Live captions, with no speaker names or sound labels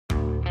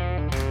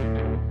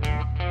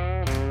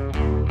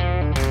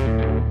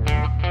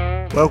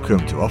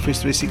Welcome to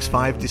Office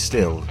 365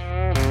 Distilled. A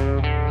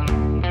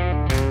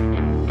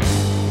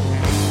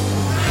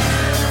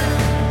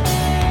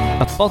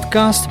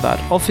podcast about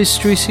Office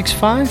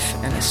 365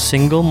 and a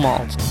single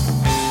malt.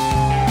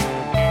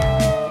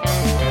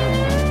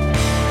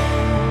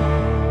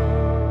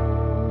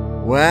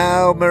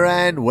 Well,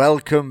 Moran,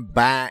 welcome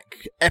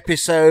back.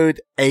 Episode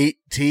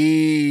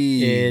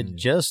 18. It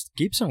just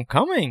keeps on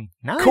coming.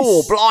 Nice.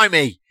 Cool,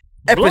 blimey.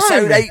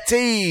 Episode Blimey.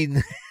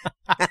 18.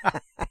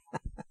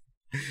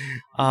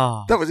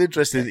 That was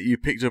interesting that you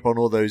picked up on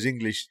all those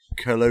English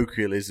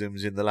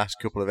colloquialisms in the last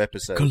couple of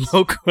episodes.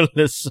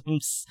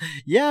 Colloquialisms.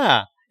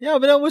 Yeah,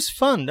 but that was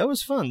fun.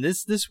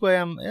 This way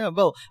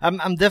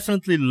I'm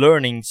definitely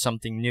learning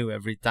something new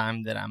every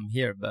time that I'm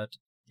here. But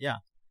yeah,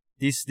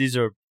 these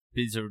are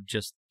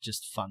just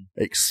fun.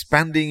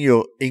 Expanding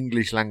your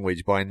English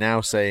language by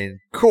now saying,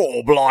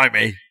 cool,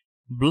 blimey.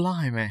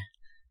 Blimey.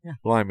 Yeah.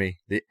 Blimey,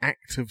 the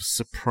act of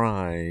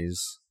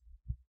surprise.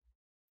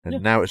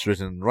 And now it's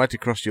written right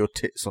across your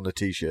tits on a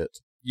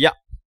t-shirt. Yeah.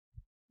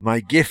 My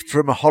gift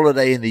from a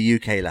holiday in the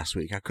UK last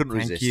week. I couldn't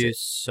resist it. Thank you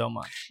so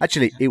much.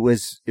 Actually, it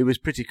was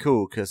pretty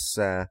cool because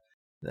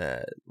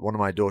one of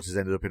my daughters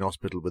ended up in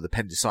hospital with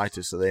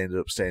appendicitis, so they ended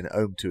up staying at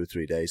home 2 or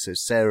 3 days. So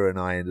Sarah and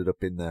I ended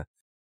up in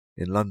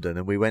London,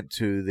 and we went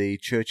to the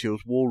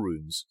Churchill's War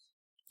Rooms.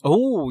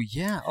 Oh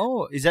yeah.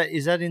 Oh, is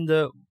that in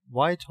the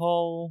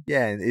Whitehall?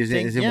 Yeah, it was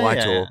in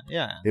Whitehall.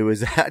 Yeah. It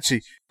was actually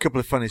a couple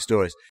of funny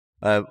stories.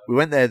 We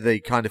went there the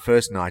kind of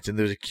first night, and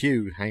there was a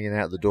queue hanging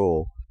out the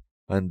door,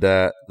 and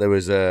there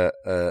was a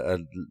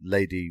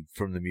lady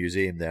from the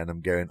museum there, and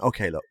I'm going,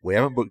 okay, look, we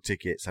haven't booked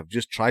tickets. I've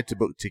just tried to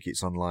book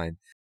tickets online.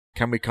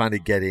 Can we kind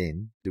of get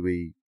in? Do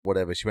we,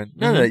 whatever? She went,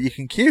 no, you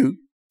can queue.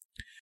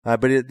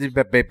 But it did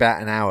be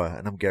about an hour,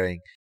 and I'm going,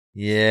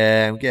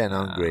 yeah, I'm getting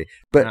hungry.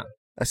 But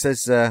I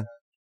says,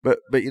 but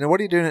you know, what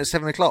are you doing at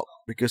 7 o'clock?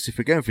 Because if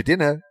we're going for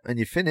dinner and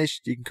you're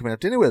finished, you can come and have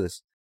dinner with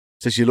us.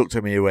 So she looked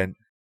at me and went,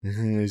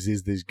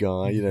 is this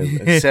guy? You know,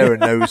 and Sarah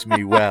knows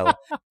me well.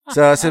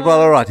 So I said, well,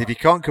 all right, if you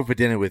can't come for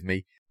dinner with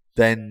me,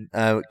 then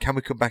can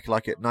we come back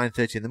like at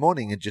 9:30 in the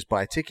morning and just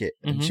buy a ticket?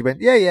 And she went,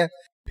 yeah.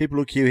 People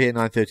will queue here at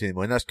 9:30 in the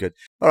morning. That's good.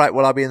 All right,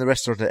 well, I'll be in the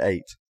restaurant at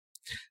 8.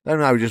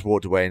 Then I just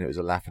walked away, and it was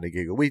a laugh and a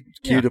giggle. We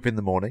queued up in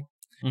the morning,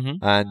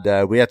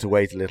 and we had to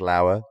wait a little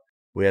hour.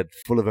 We had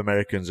full of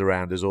Americans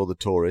around us, all the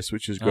tourists,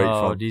 which was great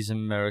fun. Oh, these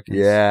Americans.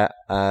 Yeah,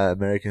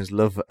 Americans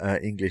love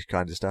English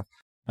kind of stuff.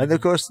 And, of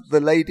course,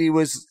 the lady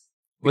was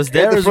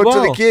there at the as front of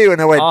the well. queue,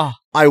 and I went,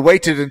 I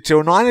waited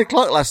until 9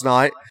 o'clock last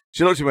night.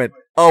 She looked at me and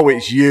went, oh,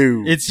 it's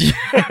you. It's you.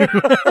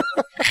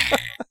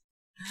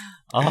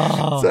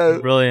 So,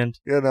 brilliant.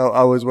 You know,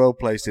 I was well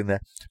placed in there.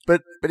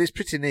 But it's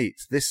pretty neat.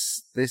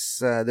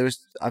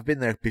 I've been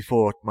there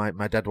before.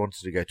 My dad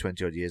wanted to go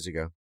 20 odd years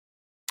ago.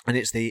 And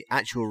it's the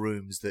actual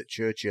rooms that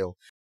Churchill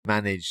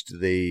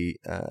managed the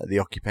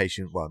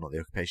occupation, well, not the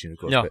occupation, of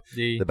course, but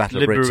the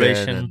Battle of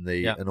Britain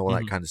and all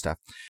that kind of stuff.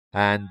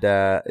 And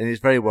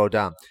it's very well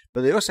done.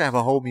 But they also have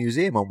a whole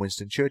museum on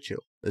Winston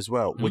Churchill as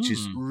well, which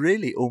is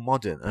really all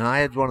modern. And I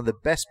had one of the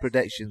best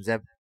projections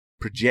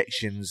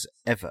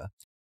ever.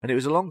 And it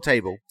was a long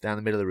table down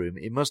the middle of the room.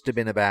 It must have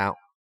been about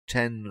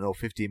 10 or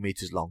 15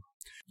 meters long.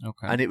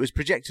 Okay. And it was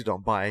projected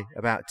on by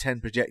about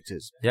 10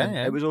 projectors.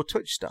 Yeah. It was all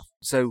touch stuff.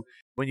 So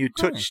when you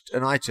touched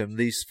an item,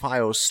 these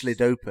files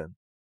slid open.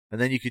 And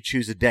then you could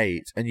choose a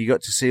date, and you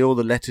got to see all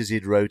the letters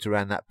he'd wrote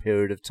around that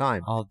period of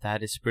time. Oh,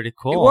 that is pretty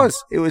cool.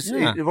 It was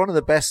one of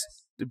the best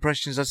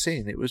impressions I've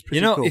seen. It was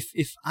pretty cool.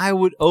 If I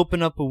would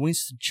open up a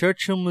Winston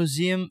Churchill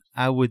museum,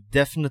 I would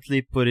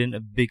definitely put in a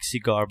big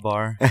cigar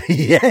bar.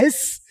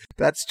 Yes,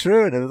 that's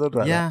true. I never thought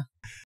about that. Yeah.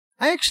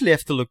 I actually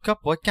have to look up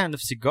what kind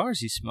of cigars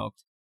he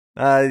smoked.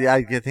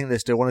 I think there's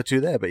still one or two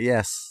there, but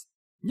yes.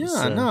 Yeah,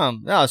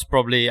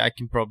 I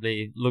can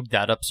probably look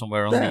that up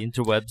somewhere on the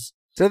interwebs.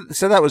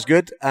 So that was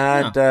good,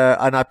 and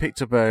I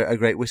picked up a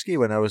great whiskey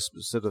when I was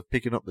sort of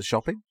picking up the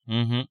shopping,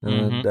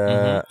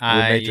 I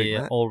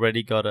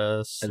already got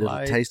a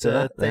little taste of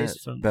that.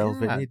 Taste from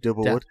Belvini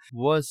Double Wood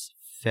was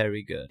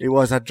very good. It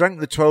was. I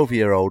drank the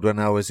 12-year-old when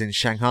I was in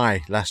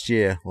Shanghai last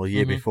year, or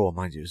year before,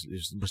 mind you.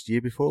 It was the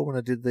year before when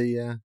I did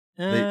the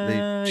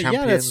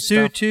champion that's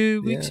stuff.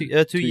 2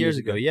 years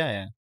ago.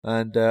 Yeah.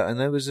 And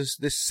there was this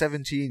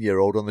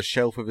 17-year-old on the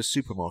shelf of a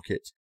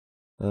supermarket.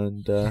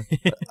 And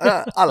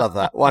I love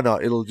that. Why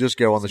not? It'll just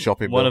go on the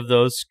shopping bill. One of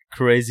those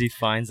crazy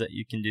finds that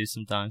you can do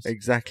sometimes.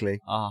 Exactly.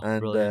 And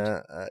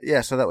brilliant.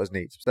 So that was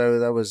neat. So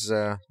that was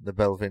the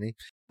Belvini.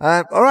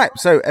 All right.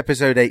 So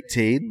episode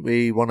 18,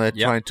 we want to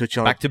try and touch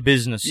on back to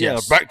business.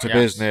 Yes. Back to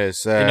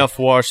business. Enough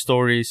war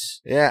stories.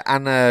 Yeah,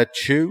 Anna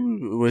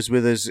Chu was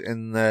with us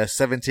in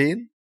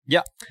 17.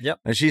 Yeah.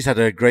 And she's had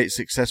a great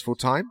successful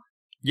time.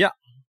 Yeah.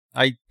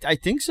 I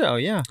think so.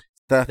 Yeah.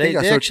 They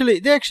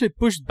actually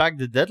pushed back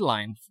the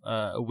deadline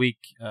a week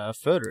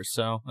further,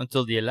 so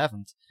until the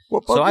 11th.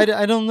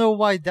 I don't know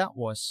why that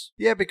was.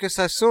 Yeah, because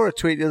I saw a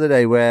tweet the other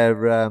day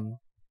where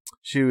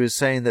she was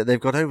saying that they've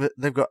got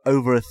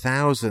over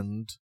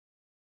 1,000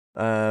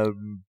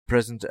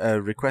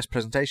 request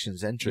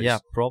presentations entries. Yeah,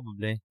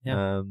 probably.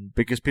 Yeah.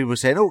 Because people were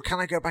saying, "Oh, can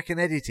I go back and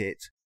edit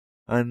it?"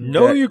 And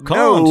No, you can't.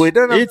 No, we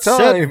don't have it time.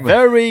 said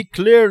very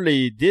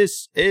clearly,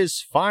 this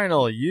is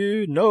final.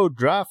 You know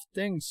draft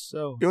things,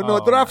 so... You're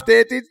not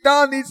drafted. It's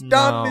done. It's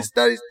done.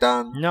 It's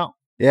done. No.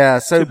 Yeah,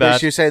 so Too bad.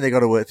 she was saying they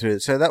got to work through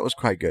it. So that was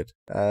quite good.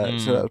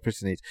 So that was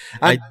pretty neat.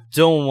 I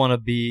don't want to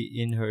be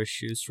in her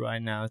shoes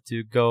right now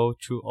to go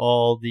through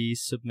all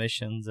these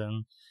submissions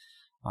and...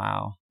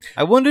 Wow.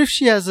 I wonder if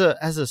she has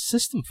a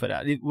system for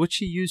that. Would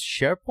she use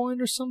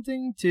SharePoint or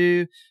something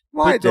to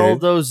put all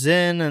those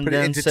in and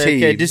then say,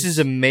 okay, this is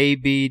a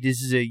maybe, this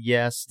is a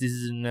yes, this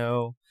is a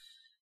no,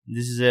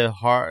 this is a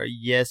hard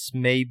yes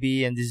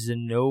maybe, and this is a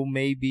no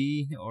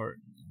maybe, or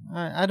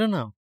I don't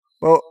know.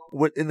 Well,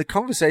 in the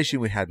conversation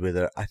we had with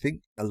her, I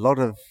think a lot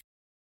of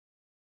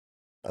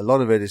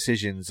her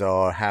decisions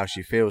are how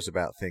she feels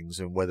about things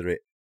and whether it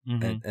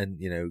and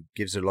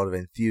gives her a lot of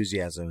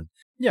enthusiasm.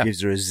 Yeah.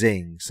 Gives her a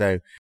zing. So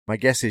my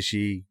guess is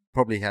she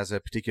probably has a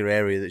particular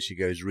area that she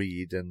goes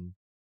read and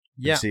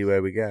see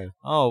where we go.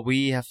 Oh,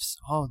 we have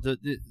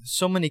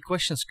so many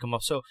questions come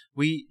up. So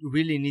we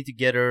really need to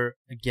get her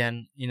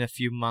again in a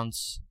few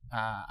months,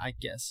 I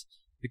guess,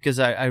 because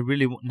I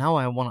really now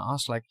I want to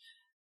ask, like,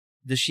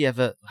 does she have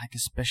a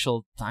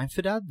special time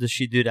for that? Does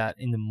she do that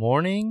in the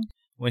morning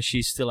when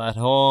she's still at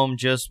home,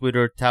 just with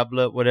her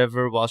tablet,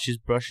 whatever, while she's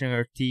brushing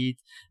her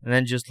teeth, and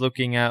then just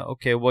looking at,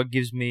 okay, what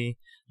gives me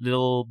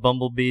little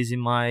bumblebees in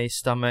my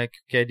stomach?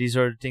 Okay, these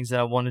are the things that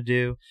I want to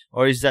do.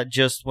 Or is that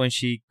just when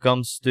she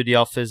comes to the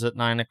office at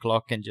 9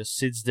 o'clock and just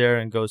sits there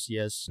and goes,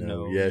 yes,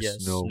 no, yes,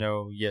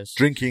 no, yes.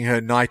 Drinking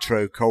her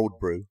nitro cold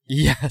brew.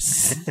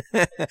 Yes.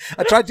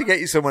 I tried to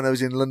get you someone that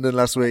was in London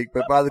last week,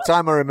 but by the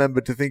time I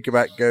remembered to think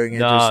about going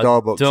into a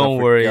Starbucks, don't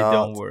worry.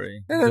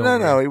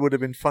 No. It would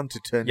have been fun to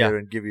turn here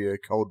and give you a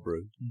cold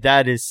brew.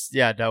 That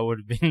would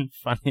have been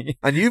funny.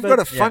 And you've got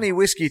a funny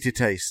whiskey to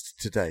taste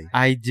today.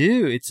 I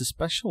do. It's a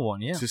special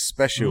one, yeah. It's a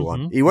special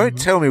one. He won't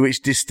tell me which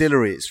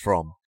distillery it's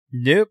from.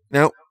 Nope.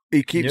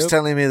 He keeps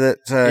telling me that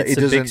he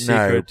doesn't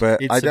know,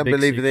 but I don't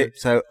believe it.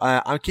 So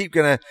I keep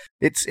gonna.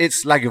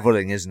 It's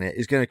Lagavulin, isn't it?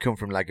 It's going to come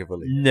from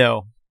Lagavulin.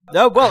 No.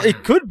 Well,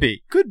 it could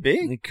be.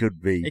 It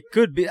could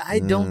be. I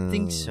don't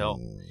think so.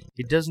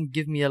 It doesn't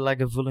give me a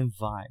Lagavulin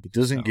vibe. It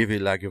doesn't give you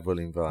a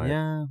Lagavulin vibe.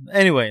 Yeah.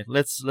 Anyway,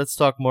 let's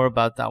talk more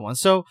about that one.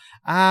 So,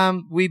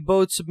 we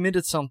both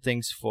submitted some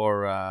things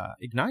for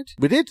Ignite.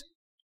 We did.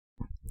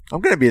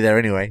 I'm going to be there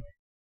anyway.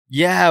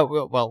 Yeah,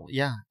 well,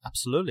 yeah,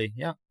 absolutely,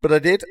 yeah. But I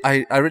did.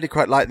 I really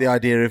quite like the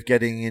idea of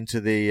getting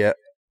into the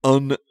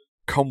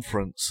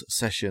unconference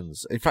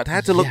sessions. In fact, I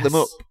had to look them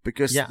up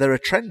because they're a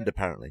trend,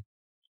 apparently.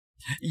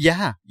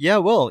 Yeah,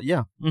 well,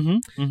 yeah.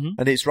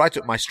 And it's right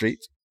up my street.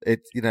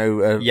 It's,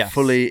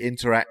 fully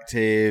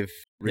interactive,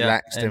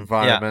 relaxed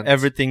environment. Yeah,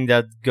 everything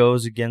that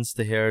goes against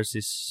the hairs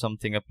is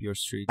something up your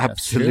street.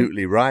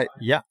 Absolutely right.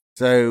 Yeah.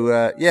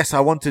 So, yes, I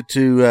wanted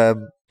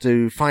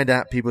to find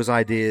out people's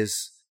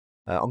ideas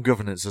on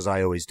governance, as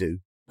I always do.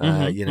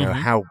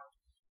 How.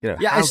 Yeah,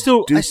 I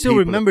still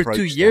remember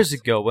 2 years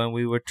ago when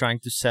we were trying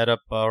to set up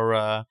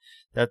our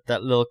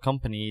that little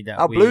company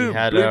that we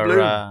had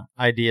our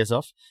ideas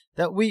of.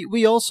 That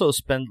we also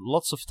spent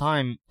lots of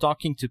time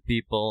talking to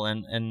people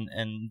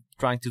and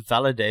trying to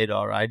validate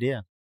our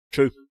idea.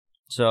 True.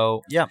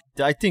 So yeah,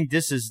 I think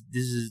this is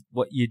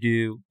what you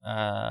do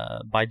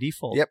by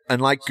default. Yep,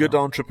 and like good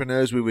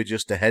entrepreneurs, we were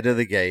just ahead of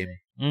the game.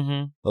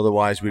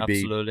 Otherwise, we'd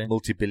be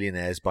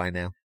multi-billionaires by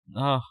now.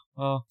 Oh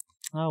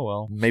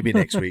well. Maybe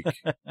next week.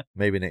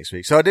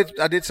 So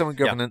I did some on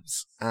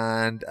governance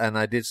and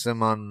I did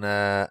some on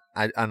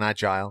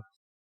agile.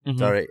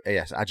 Sorry,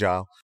 yes,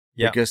 agile.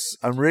 Yeah. Because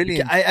I'm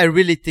really I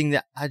really think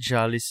that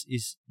agile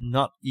is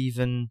not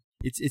even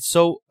it's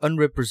so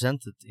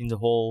unrepresented in the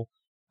whole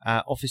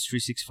Office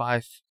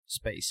 365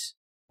 space.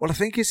 Well, I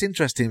think it's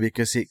interesting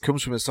because it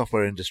comes from the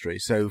software industry.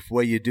 So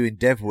where you're doing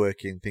dev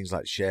work in things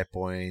like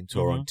SharePoint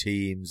or on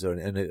Teams,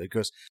 and of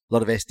course a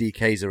lot of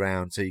SDKs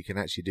around, so you can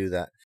actually do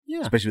that.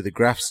 Yeah. Especially with the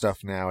Graph stuff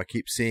now, I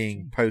keep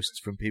seeing posts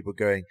from people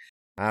going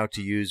how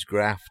to use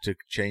Graph to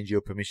change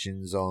your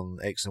permissions on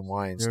X and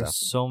Y and stuff.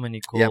 There's so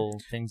many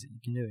cool things that you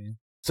can do. Yeah.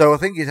 So I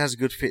think it has a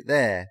good fit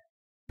there.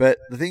 But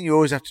the thing you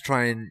always have to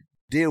try and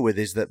deal with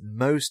is that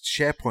most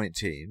SharePoint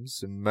teams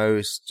and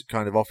most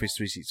kind of Office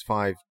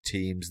 365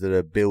 teams that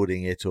are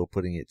building it or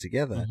putting it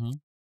together,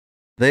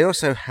 they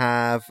also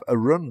have a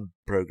run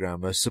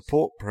program, a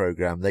support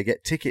program. They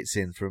get tickets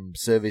in from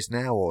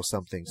ServiceNow or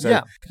something.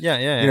 So,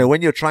 yeah.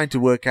 When you're trying to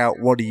work out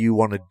what do you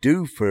want to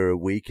do for a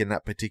week in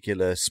that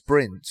particular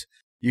sprint,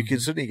 you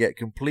can suddenly get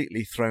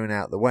completely thrown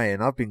out the way.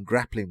 And I've been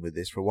grappling with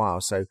this for a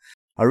while. So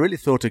I really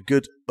thought a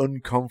good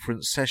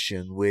unconference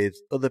session with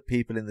other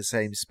people in the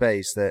same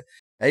space that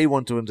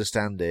want to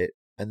understand it,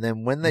 and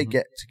then when they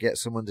get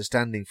some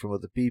understanding from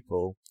other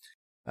people,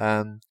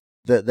 that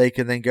they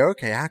can then go,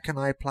 okay, how can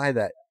I apply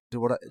that to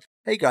what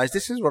hey guys,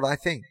 this is what I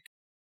think.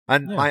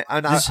 And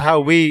this is how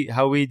we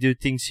do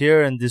things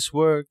here, and this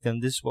worked,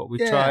 and this is what we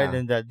tried,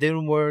 and that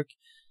didn't work.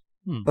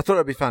 I thought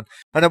it'd be fun.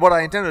 And what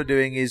I intend on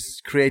doing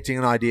is creating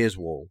an ideas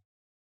wall.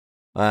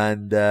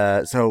 And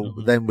so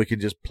then we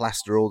can just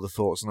plaster all the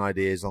thoughts and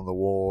ideas on the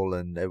wall,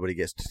 and everybody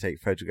gets to take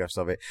photographs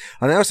of it.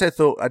 And I also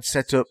thought I'd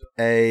set up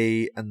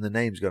and the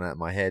name's gone out of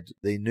my head,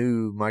 the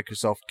new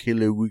Microsoft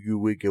Killer Wiggy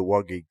Wiggy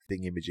Woggy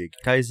thingamajig.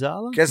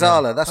 Kaizala?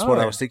 Kazala, that's what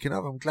I was thinking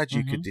of. I'm glad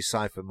you could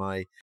decipher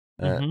my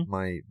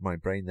my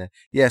brain there.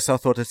 Yes, I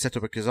thought I'd set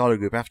up a Kazala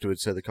group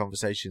afterwards so the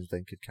conversations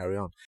then could carry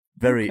on.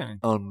 Very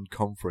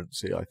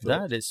unconferency, I thought.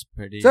 That is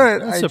pretty.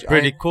 That's a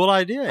pretty cool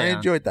idea. I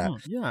enjoyed that.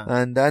 Yeah.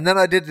 And then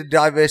I did the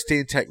diversity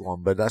in tech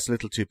one, but that's a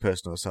little too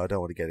personal, so I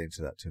don't want to get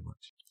into that too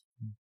much.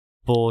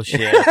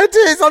 Bullshit. It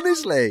is,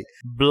 honestly.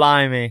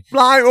 Blimey.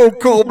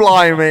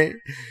 Blimey.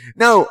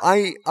 No,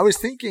 I was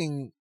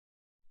thinking,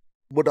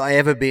 would I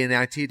ever be an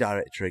IT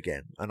director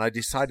again? And I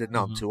decided,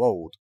 no, I'm too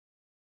old.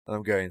 And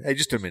I'm going, hey,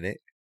 just a minute.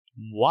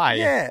 Why?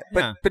 Yeah,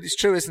 but it's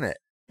true, isn't it?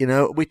 You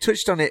know, we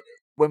touched on it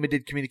when we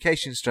did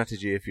communication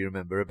strategy, if you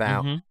remember,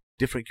 about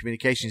different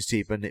communications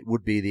team, and it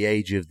would be the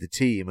age of the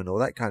team and all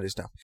that kind of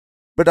stuff.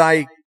 But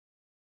I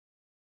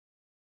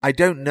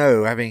don't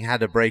know, having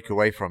had a break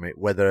away from it,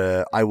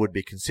 whether I would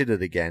be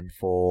considered again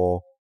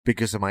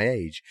because of my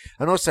age.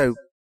 And also,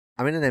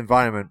 I'm in an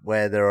environment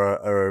where there are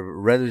a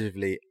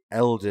relatively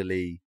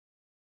elderly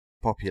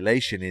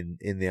population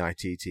in the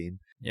IT team.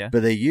 Yeah.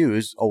 But they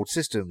use old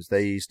systems.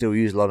 They still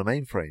use a lot of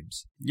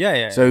mainframes.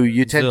 Yeah. So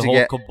you tend to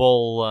get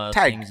COBOL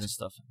tagged, things and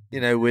stuff.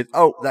 You know, with,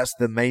 that's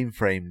the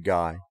mainframe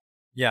guy.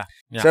 Yeah.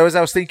 So as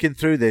I was thinking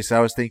through this, I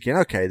was thinking,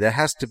 okay, there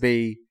has to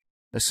be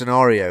a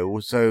scenario.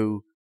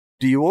 So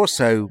do you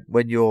also,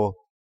 when you're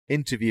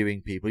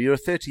interviewing people, you're a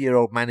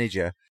 30-year-old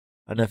manager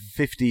and a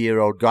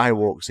 50-year-old guy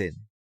walks in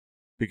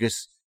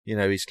because, you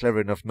know, he's clever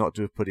enough not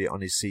to have put it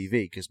on his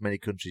CV, because many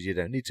countries you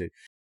don't need to.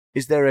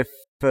 Is there a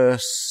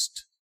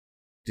first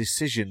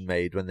decision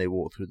made when they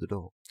walk through the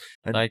door?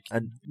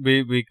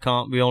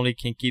 We only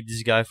can keep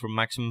this guy for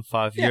maximum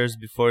 5 years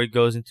before he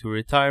goes into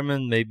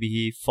retirement. Maybe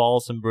he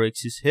falls and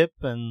breaks his hip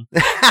and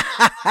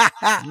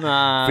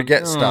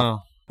forget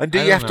stuff. And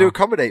do you have to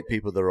accommodate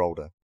people that are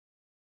older?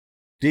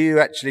 Do you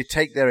actually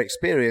take their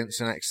experience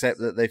and accept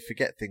that they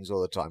forget things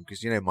all the time?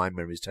 Because, you know, my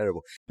memory is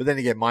terrible. But then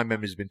again, my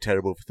memory has been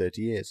terrible for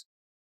 30 years.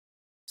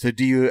 So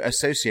do you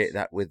associate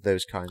that with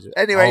those kinds of...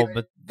 Anyway,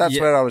 that's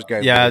where I was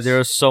going. Yeah, there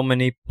are so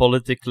many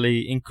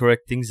politically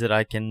incorrect things that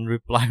I can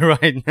reply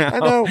right now. I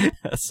know.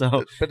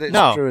 But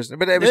it's true, isn't it?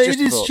 But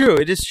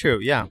it is true,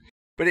 yeah.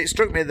 But it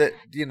struck me that,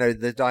 you know,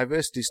 the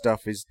diversity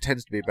stuff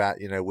tends to be about,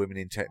 you know, women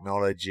in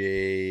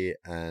technology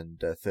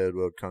and third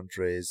world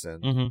countries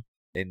and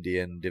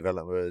Indian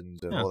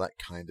development and all that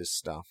kind of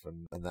stuff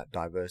and that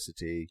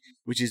diversity,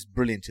 which is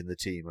brilliant in the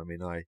team. I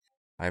mean, I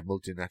have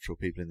multinational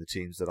people in the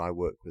teams that I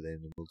work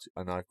within,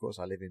 and of course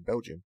I live in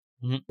Belgium,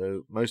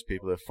 so most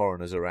people are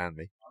foreigners around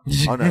me.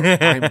 Oh no,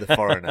 I'm the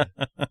foreigner.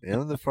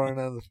 I'm the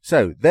foreigner.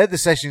 So they're the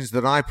sessions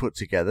that I put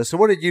together. So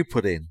what did you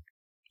put in?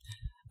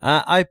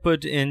 I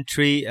put in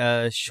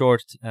 3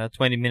 short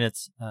 20-minute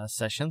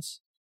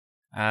sessions.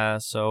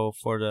 So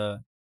for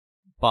the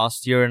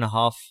past year and a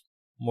half,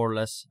 more or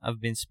less,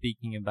 I've been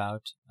speaking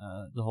about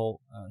the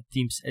whole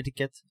Teams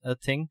etiquette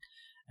thing,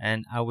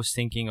 and I was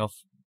thinking of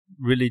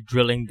really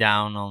drilling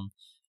down on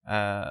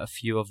a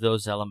few of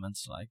those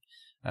elements. Like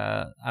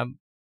I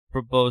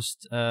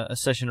proposed a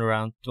session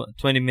around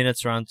 20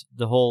 minutes around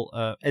the whole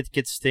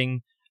etiquette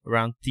thing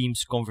around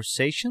Teams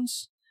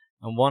conversations,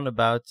 and one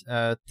about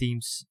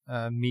Teams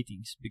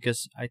meetings,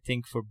 because I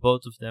think for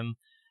both of them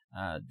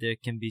there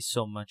can be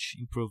so much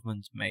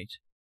improvement made.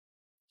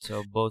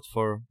 So both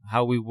for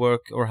how we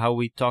work or how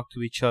we talk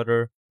to each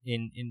other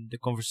in the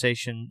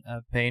conversation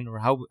pane, or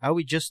how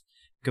we just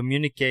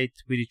communicate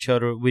with each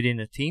other within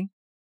a team,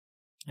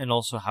 and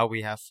also how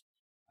we have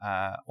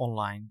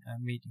online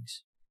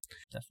meetings.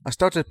 Definitely. I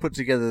started to put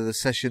together the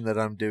session that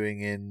I'm doing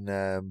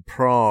in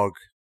Prague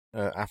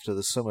after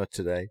the summer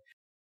today,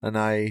 and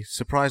I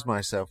surprised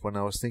myself when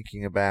I was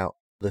thinking about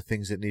the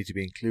things that need to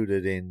be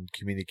included in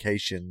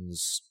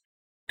communications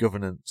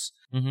governance,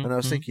 and I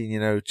was thinking, you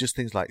know, just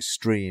things like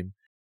Stream,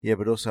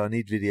 but also I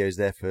need videos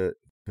there for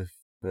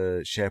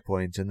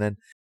SharePoint, and then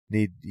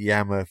need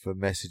Yammer for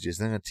messages,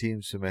 then a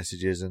Teams for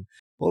messages, and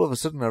all of a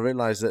sudden I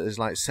realized that there's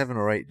like 7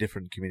 or 8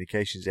 different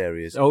communications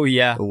areas. Oh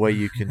yeah, where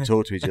you can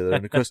talk to each other,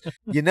 and of course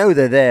you know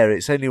they're there.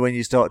 It's only when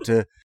you start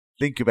to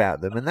think about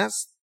them, and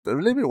that's a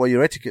little bit what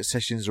your etiquette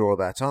sessions are all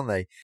about, aren't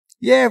they?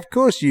 Yeah, of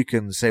course you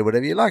can say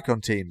whatever you like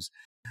on Teams,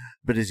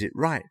 but is it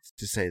right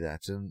to say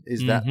that, and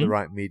is that the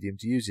right medium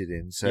to use it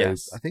in? So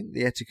yes. I think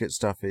the etiquette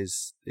stuff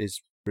is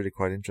really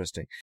quite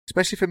interesting,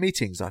 especially for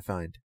meetings, I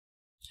find.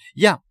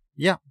 Yeah,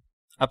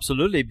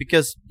 absolutely,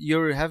 because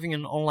you're having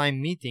an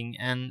online meeting,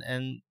 and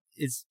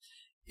if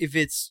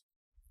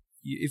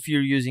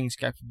you're using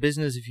Skype for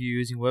Business, if you're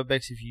using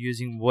WebEx, if you're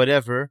using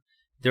whatever,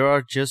 there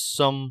are just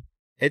some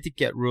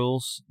etiquette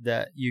rules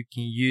that you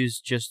can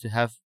use just to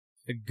have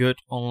a good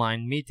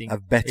online meeting.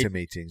 Have better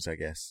meetings, I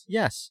guess.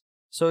 Yes.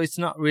 So it's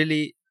not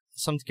really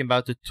something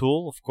about the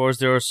tool. Of course,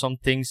 there are some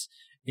things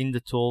in the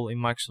tool in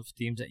Microsoft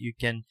Teams that you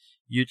can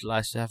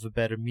utilize to have a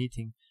better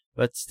meeting,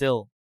 but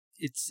still,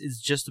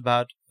 it's just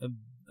about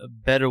a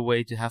better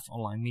way to have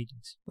online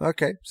meetings.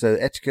 Okay, so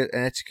etiquette.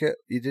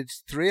 You did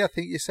 3, I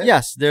think you said.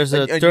 Yes, there's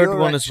a And third you're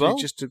one as actually, well.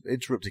 Just to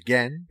interrupt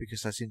again,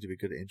 because I seem to be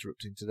good at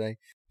interrupting today.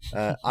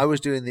 I was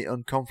doing the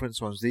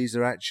unconference ones. These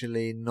are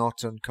actually not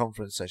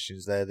unconference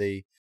sessions. They're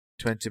the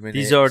 20 minutes.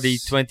 These are the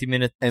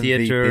 20-minute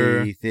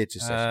theater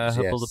sessions.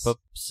 Hubble Yes. the Pub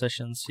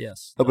sessions.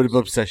 Yes. Hubble the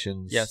Pub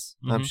sessions. Yes.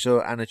 I'm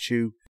sure Anna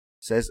Chu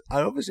says, I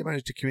obviously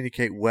managed to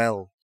communicate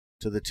well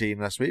to the team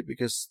last week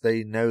because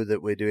they know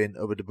that we're doing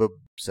Hubble the Pub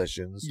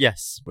sessions.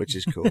 Yes. Which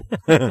is cool.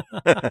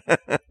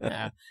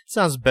 Yeah.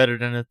 Sounds better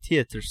than a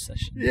theater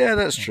session. Yeah,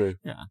 that's true.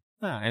 Yeah.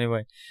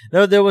 Anyway,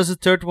 no, there was a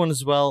third one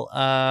as well.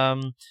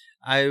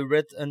 I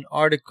read an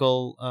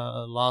article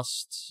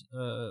last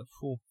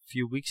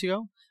few weeks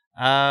ago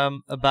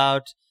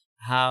about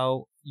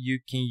how you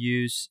can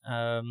use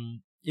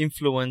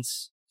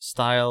influence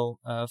style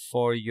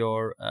for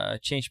your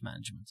change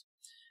management.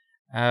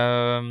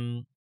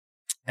 And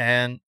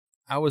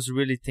I was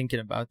really thinking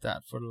about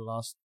that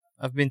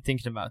I've been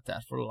thinking about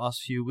that for the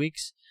last few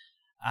weeks,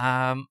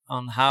 on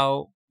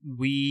how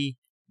we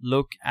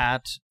look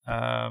at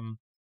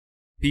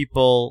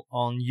people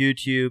on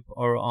YouTube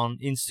or on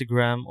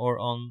Instagram or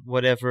on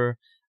whatever,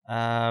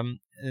 and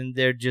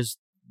they're just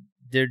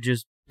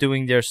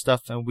doing their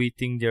stuff and we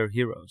think they're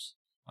heroes.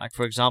 Like,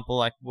 for example,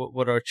 like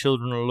what our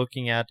children are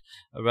looking at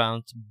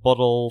around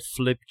bottle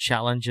flip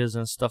challenges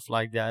and stuff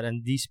like that.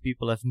 And these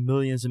people have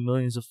millions and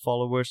millions of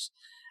followers.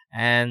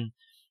 And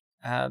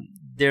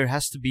there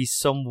has to be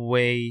some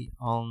way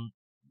on...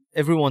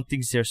 Everyone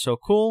thinks they're so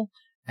cool.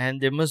 And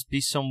there must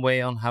be some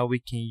way on how we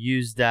can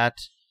use that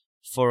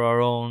for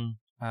our own...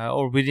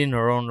 or within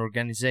our own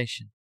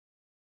organization.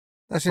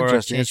 That's for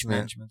interesting, our change isn't it?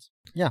 management.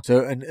 Yeah.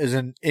 So, as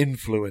an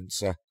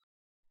influencer...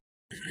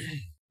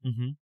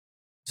 Mm-hmm.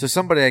 So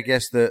somebody, I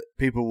guess, that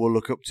people will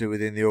look up to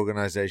within the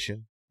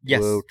organization,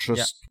 will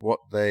trust what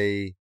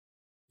they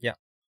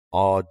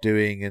are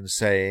doing and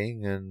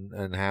saying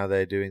and how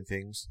they're doing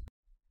things.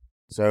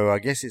 So I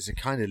guess it's a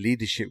kind of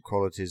leadership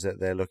qualities that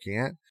they're looking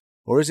at.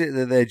 Or is it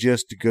that they're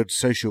just good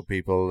social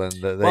people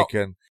and that they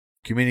can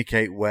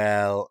communicate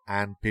well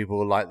and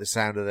people like the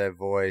sound of their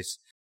voice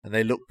and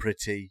they look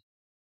pretty?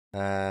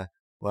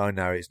 Well,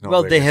 no, it's not.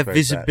 Well, really, they have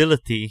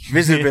visibility.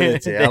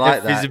 Visibility, I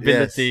like that.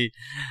 Visibility.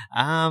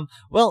 Yes.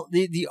 Well,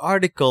 the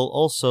article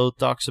also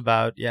talks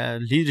about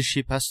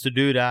leadership has to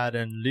do that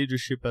and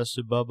leadership has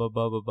to blah blah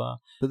blah blah blah.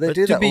 But they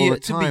do that all the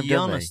time, to be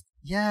don't honest,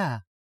 yeah.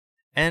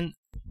 And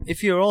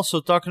if you're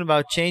also talking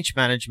about change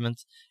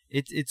management,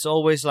 it's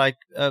always like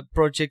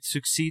projects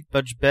succeed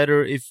much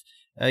better if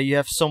you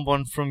have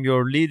someone from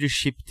your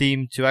leadership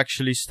team to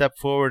actually step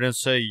forward and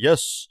say,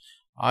 yes,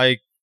 I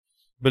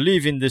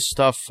believe in this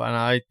stuff and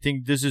I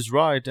think this is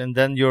right, and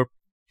then your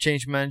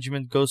change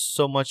management goes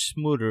so much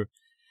smoother.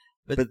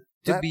 But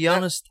to be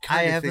honest,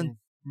 I haven't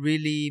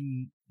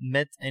really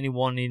met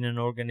anyone in an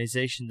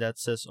organization that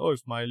says, oh,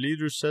 if my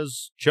leader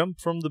says jump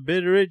from the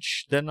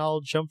bridge, then I'll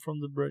jump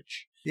from the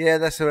bridge. Yeah,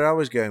 that's where I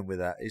was going with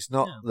that. It's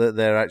not that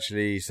they're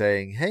actually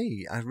saying,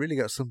 hey, I've really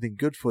got something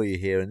good for you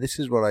here and this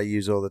is what I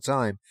use all the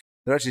time.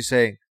 They're actually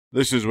saying,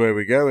 this is where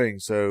we're going,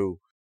 so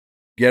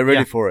get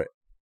ready for it.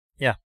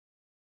 Yeah.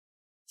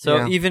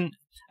 So even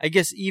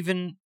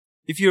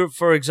if you're,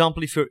 for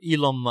example, if you're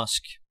Elon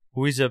Musk,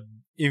 who is a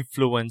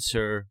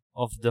influencer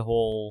of the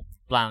whole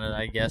planet,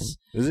 I guess.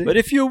 Is he? But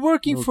if you're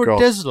working for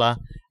Tesla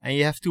and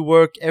you have to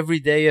work every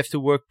day, you have to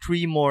work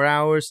 3 more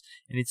hours,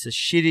 and it's a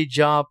shitty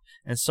job,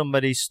 and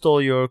somebody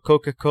stole your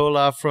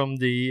Coca-Cola from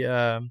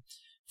the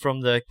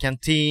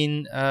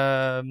canteen,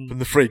 from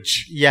the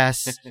fridge.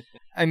 Yes,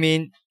 I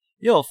mean,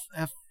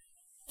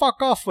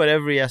 fuck off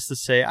whatever he has to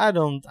say.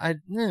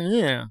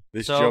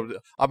 This job,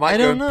 I might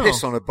go and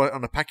piss on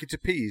a packet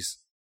of peas.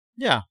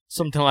 Yeah,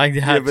 something like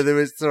that. Yeah, but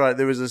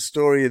there was a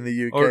story in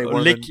the UK.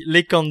 Or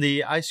lick on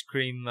the ice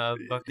cream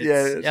buckets.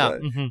 Yeah,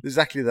 right. Mm-hmm.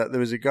 Exactly that. There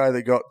was a guy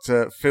that got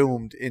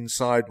filmed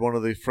inside one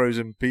of the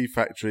frozen pea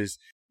factories.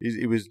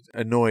 He was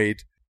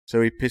annoyed,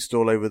 so he pissed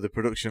all over the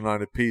production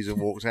line of peas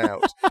and walked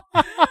out.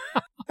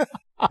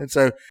 And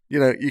so,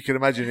 you can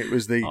imagine it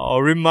was the... Oh,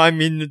 remind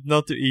me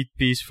not to eat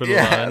peas for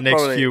the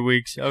next few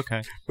weeks.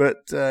 Okay. But,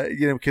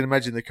 you can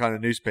imagine the kind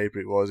of newspaper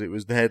it was. It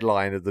was the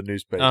headline of the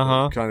newspaper,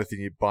 the kind of thing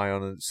you buy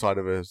on the side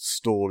of a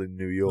stall in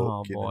New York.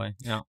 Oh, boy.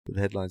 Yeah.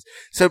 The headlines.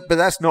 So, but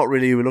that's not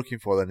really who we're looking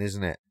for then,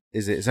 isn't it?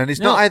 Is it? And it's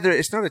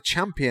not a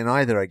champion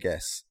either, I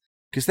guess.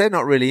 Because they're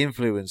not really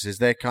influencers.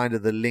 They're kind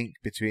of the link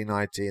between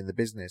IT and the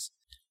business.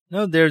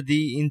 No, they're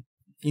the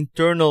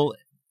internal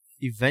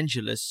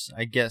evangelists,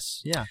 I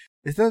guess. Yeah.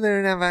 Is that they're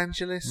an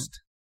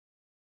evangelist?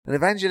 An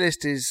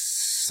evangelist is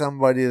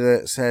somebody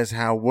that says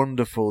how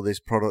wonderful this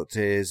product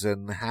is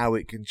and how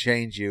it can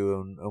change you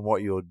and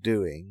what you're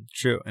doing.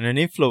 True. And an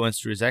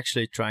influencer is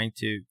actually trying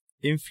to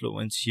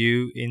influence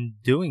you in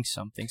doing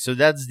something. So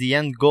that's the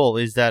end goal,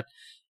 is that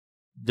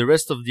the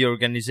rest of the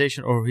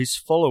organization or his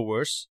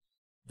followers,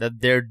 that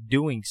they're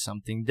doing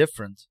something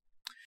different.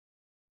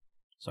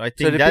 So I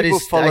think that's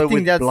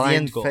the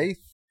end goal. Faith?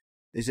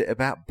 Is it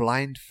about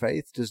blind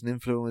faith? Does an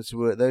influencer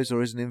work those,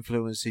 or is an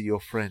influencer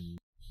your friend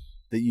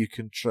that you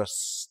can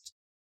trust?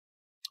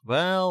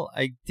 Well,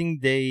 I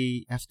think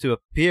they have to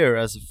appear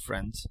as a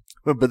friend.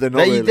 But they're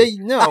not really.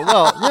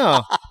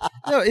 No.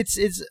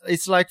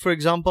 It's like, for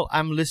example,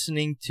 I'm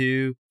listening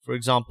to, for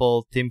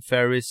example, Tim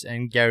Ferriss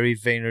and Gary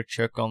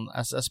Vaynerchuk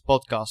as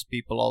podcast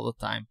people all the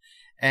time,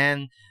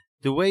 and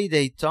the way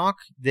they talk,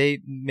 they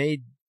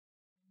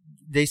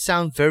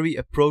sound very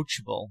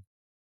approachable.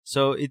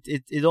 So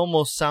it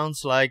almost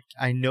sounds like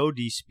I know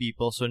these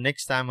people. So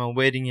next time I'm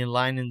waiting in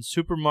line in the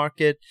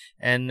supermarket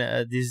and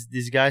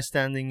this guy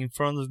standing in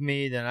front of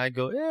me, then I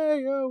go,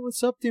 hey, yo,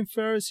 what's up, Tim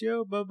Ferriss?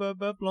 Yo,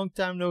 long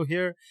time no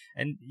hear.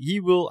 And he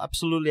will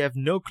absolutely have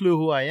no clue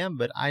who I am,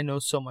 but I know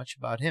so much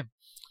about him.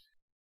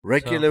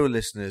 Regular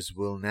listeners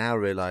will now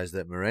realize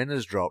that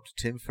Morena's dropped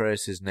Tim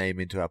Ferriss's name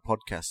into our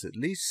podcast at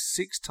least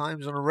 6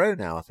 times in a row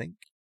now, I think.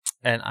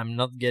 And I'm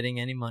not getting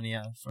any money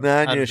out of you're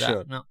that.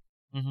 Sure. No.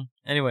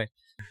 Anyway.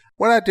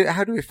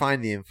 How do we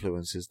find the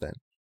influencers then?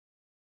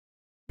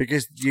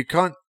 Because you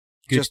can't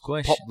just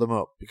pop them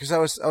up. Because I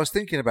was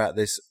thinking about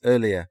this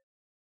earlier.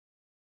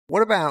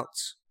 What about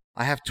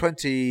I have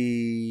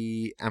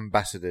 20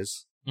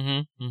 ambassadors.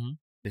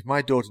 If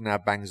my daughter now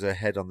bangs her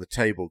head on the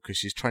table because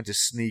she's trying to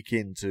sneak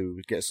in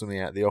to get something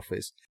out of the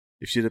office,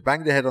 if she'd have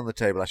banged her head on the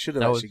table, I should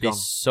have actually gone. That would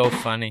be so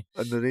funny.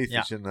 Underneath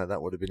it, shouldn't I?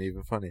 That would have been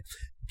even funnier.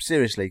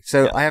 Seriously.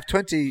 So I have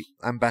 20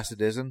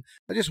 ambassadors and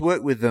I just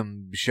work with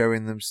them,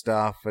 showing them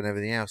stuff and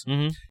everything else.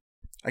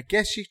 I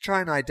guess you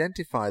try and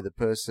identify the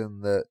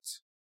person that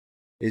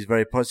is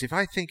very positive. If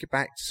I think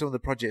back to some of the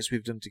projects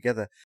we've done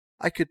together,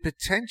 I could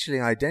potentially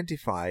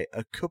identify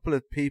a couple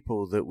of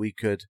people that we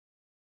could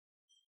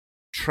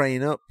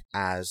train up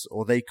as,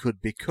 or they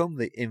could become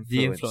the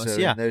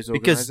influencer in those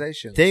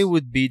organizations. Because they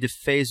would be the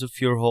face of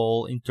your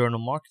whole internal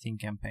marketing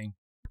campaign.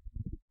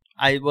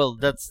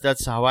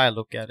 That's how I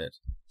look at it.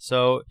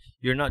 So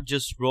you're not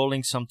just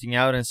rolling something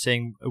out and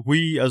saying,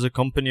 we as a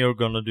company are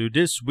going to do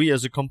this. We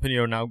as a company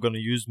are now going to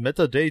use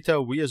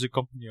metadata. We as a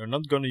company are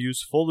not going to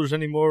use folders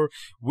anymore.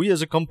 We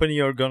as a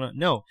company are going to...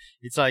 No,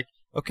 it's like,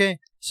 okay,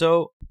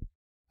 so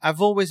I've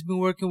always been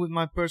working with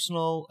my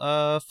personal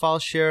file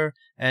share,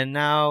 and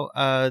now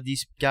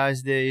these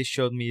guys, they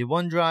showed me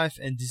OneDrive,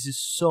 and this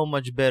is so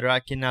much better.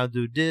 I can now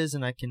do this,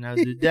 and I can now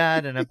do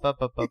that, and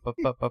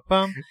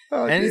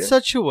in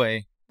such a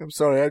way. I'm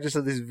sorry, I just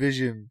had this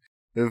vision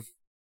of,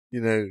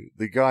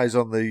 the guys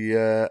on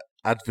the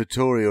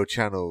advertorial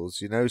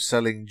channels,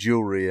 selling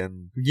jewelry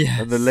and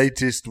the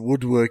latest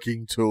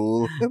woodworking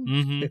tool.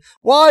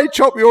 Why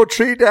chop your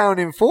tree down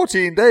in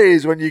 14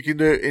 days when you can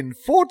do it in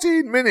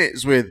 14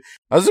 minutes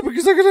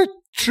because I got a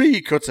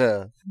tree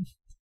cutter?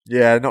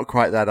 Yeah, not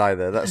quite that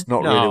either. That's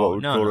not really what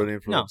we'd call an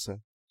influencer.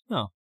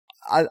 No.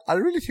 I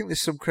really think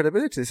there's some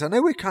credibility to this. I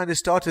know we kind of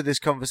started this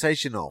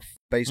conversation off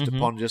based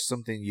upon just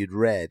something you'd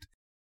read.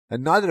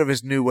 And neither of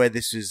us knew where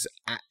this was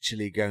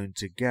actually going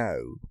to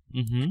go.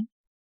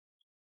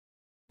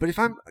 But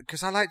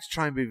because I like to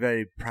try and be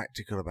very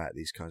practical about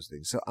these kinds of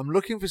things. So I'm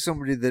looking for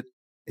somebody that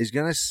is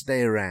going to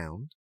stay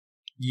around.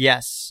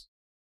 Yes.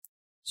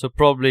 So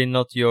probably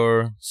not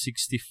your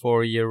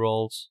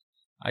 64-year-old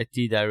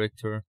IT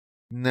director.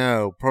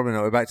 No, probably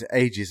not. We're back to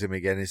ageism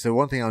again. So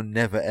one thing I'll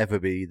never ever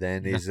be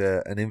then is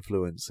an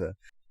influencer.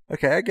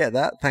 Okay, I get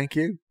that. Thank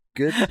you.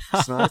 Good.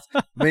 It's nice.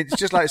 I mean, it's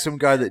just like some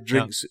guy that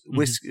drinks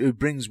whiskey, who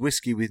brings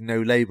whiskey with no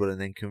label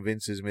and then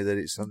convinces me that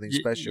it's something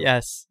special.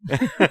 Yes.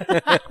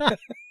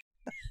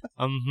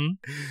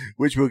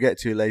 Which we'll get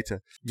to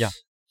later. Yeah.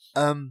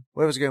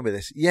 Where was I going with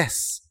this?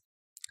 Yes.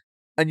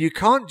 And you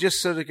can't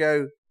just sort of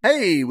go,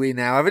 hey, we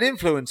now have an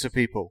influencer,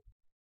 people.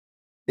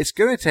 It's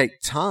going to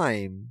take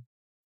time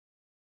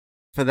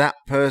for that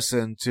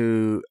person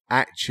to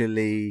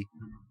actually...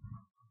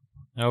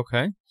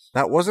 Okay.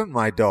 That wasn't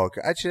my dog.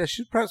 Actually, I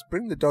should perhaps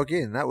bring the dog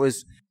in. That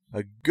was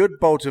a good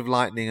bolt of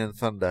lightning and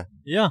thunder.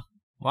 Yeah.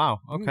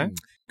 Wow. Okay.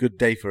 Good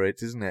day for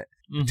it, isn't it?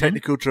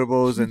 Technical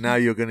troubles, and now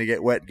you're going to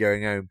get wet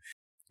going home.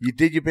 You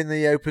bring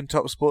the open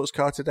top sports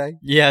car today?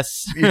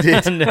 Yes. You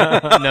did? No,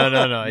 I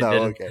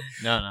didn't. Okay.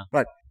 No.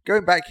 Right.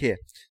 Going back here.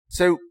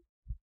 So,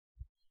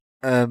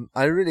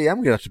 I really am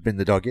going to have to bring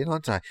the dog in,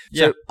 aren't I?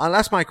 Yeah. So, I'll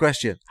ask my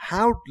question.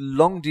 How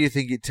long do you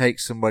think it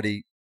takes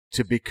somebody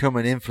to become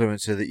an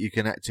influencer that you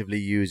can actively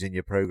use in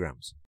your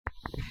programs?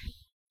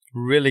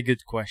 Really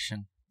good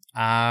question.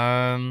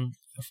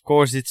 Of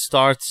course, it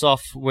starts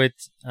off with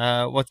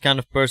what kind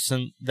of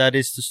person that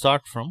is to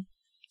start from.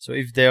 So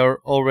if they are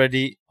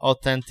already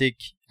authentic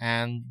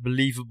and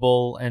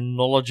believable and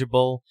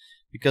knowledgeable,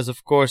 because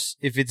of course,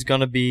 if it's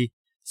going to be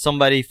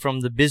somebody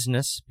from the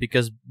business,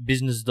 because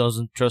business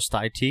doesn't trust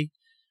IT,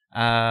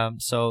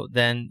 so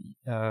then,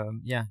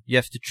 you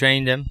have to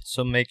train them.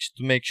 So to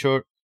make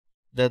sure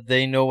that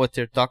they know what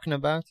they're talking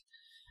about.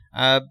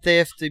 They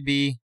have to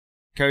be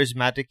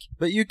charismatic,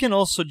 but you can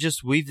also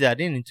just weave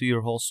that into your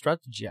whole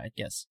strategy, I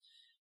guess.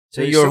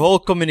 So your whole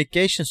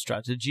communication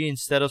strategy,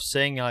 instead of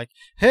saying like,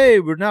 hey,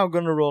 we're now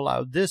going to roll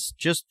out this,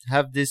 just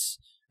have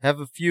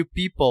a few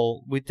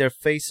people with their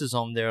faces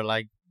on there,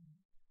 like,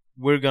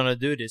 we're going to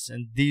do this,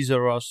 and these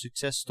are our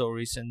success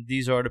stories, and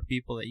these are the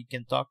people that you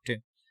can talk to.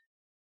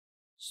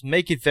 So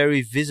make it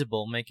very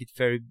visible, make it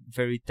very,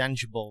 very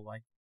tangible,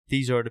 like,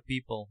 these are the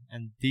people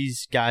and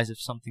these guys have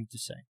something to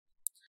say.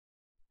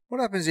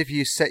 What happens if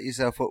you set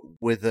yourself up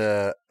with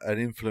an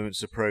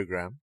influencer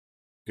program?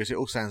 Because it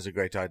all sounds a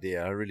great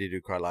idea. I really do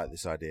quite like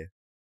this idea.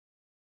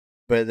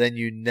 But then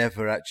you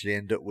never actually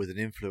end up with an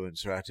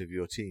influencer out of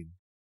your team.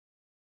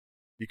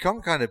 You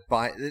can't kind of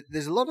buy...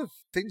 There's a lot of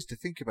things to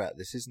think about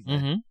this, isn't there?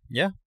 Mm-hmm.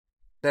 Yeah.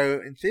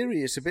 So in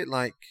theory, it's a bit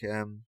like...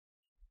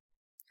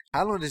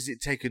 how long does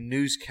it take a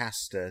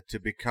newscaster to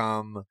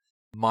become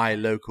my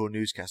local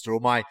newscaster,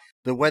 or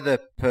the weather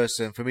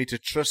person, for me to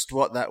trust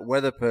what that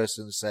weather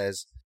person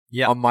says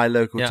on my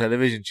local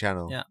television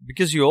channel? Yeah,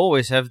 because you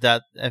always have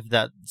that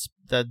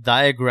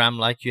diagram,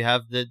 like you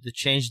have the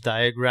change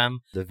diagram,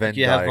 the Venn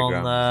you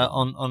diagram. have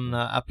on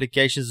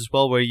applications as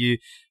well, where you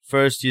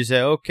first you say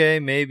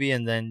okay maybe,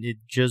 and then it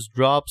just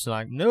drops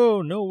like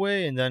no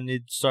way, and then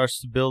it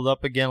starts to build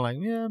up again like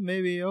yeah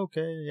maybe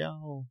okay yeah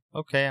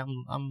okay I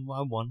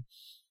won.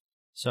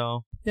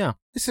 So yeah,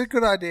 it's a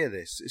good idea.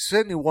 This it's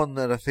certainly one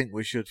that I think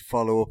we should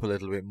follow up a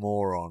little bit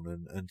more on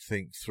and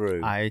think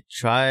through. I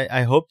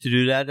hope to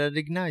do that at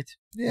Ignite.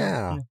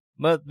 Yeah.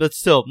 But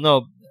still,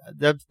 no,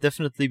 that's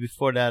definitely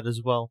before that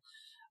as well,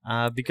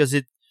 because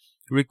it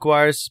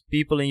requires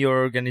people in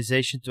your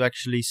organization to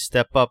actually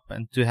step up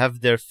and to have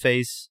their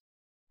face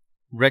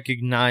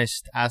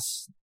recognized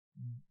as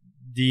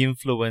the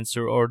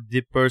influencer or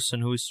the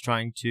person who is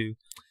trying to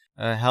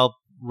help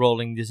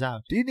rolling this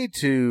out. Do you need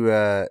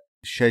to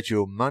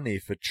schedule money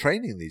for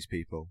training these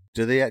people?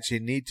 Do they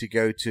actually need to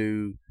go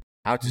to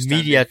how to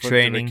stand media in front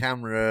training, of the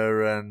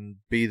camera and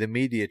be the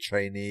media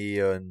trainee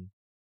and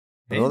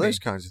all those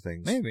kinds of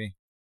things? Maybe.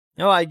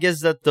 No, I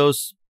guess that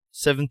those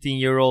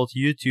 17-year-old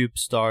YouTube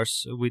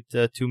stars with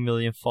 2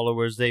 million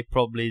followers, they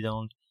probably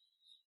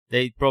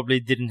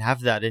didn't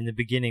have that in the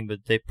beginning,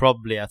 but they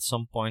probably at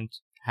some point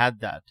had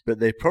that. But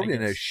they probably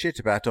know shit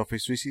about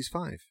Office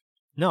 365.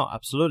 No,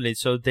 absolutely.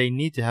 So they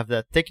need to have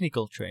that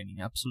technical training.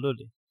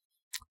 Absolutely.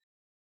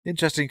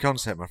 Interesting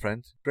concept, my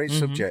friend. Great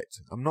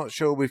subject. I'm not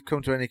sure we've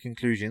come to any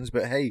conclusions,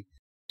 but hey,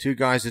 two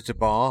guys at a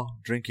bar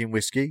drinking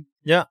whiskey.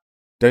 Yeah.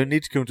 Don't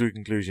need to come to a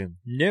conclusion.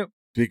 Nope.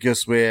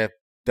 Because we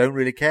don't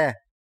really care.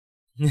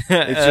 It's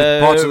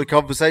just part of the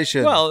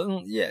conversation.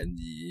 Well, yeah.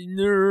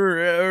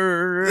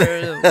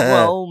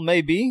 Well,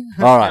 maybe.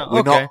 All right,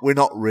 yeah, we're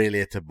not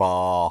really at a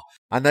bar.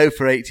 I know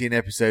for 18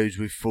 episodes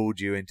we've fooled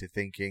you into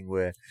thinking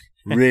we're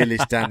really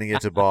standing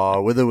at a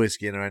bar with a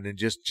whiskey in our hand and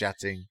just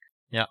chatting.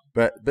 Yeah.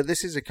 But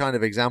this is a kind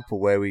of example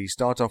where we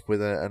start off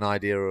with an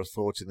idea or a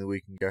thought in the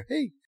week and go,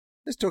 hey,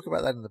 let's talk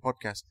about that in the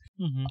podcast.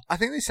 Mm-hmm. I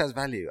think this has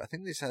value. I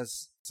think this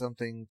has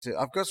something to...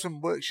 I've got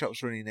some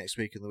workshops running next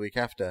week and the week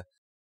after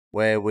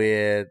where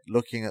we're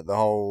looking at the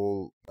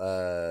whole,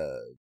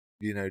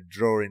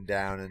 drawing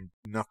down and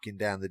knocking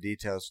down the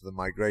details for the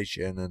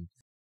migration and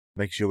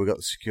making sure we've got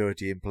the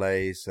security in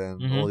place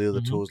and all the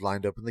other tools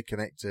lined up and the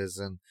connectors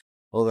and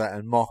all that.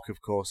 And Mock,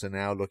 of course, are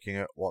now looking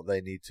at what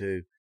they need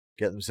to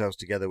get themselves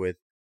together with.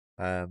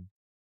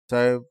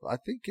 So I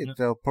think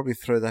they'll probably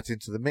throw that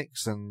into the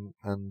mix and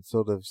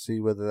sort of see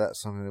whether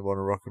that's something they want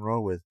to rock and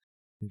roll with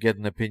and get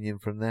an opinion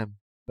from them.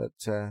 But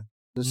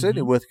it's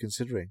certainly worth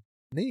considering.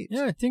 Neat.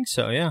 Yeah, I think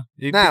so. Yeah,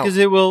 because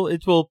it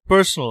will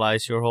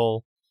personalize your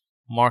whole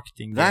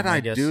marketing. That game,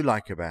 I guess. do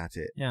like about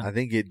it. Yeah. I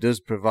think it does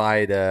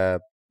provide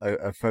a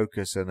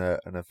focus and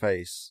a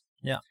face.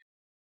 Yeah.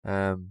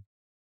 Are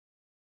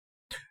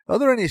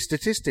there any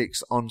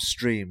statistics on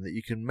stream that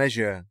you can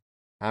measure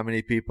how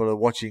many people are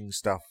watching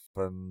stuff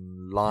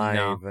and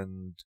live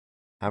and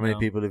how many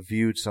people have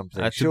viewed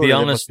something? To be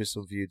honest, there must be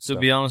some viewed to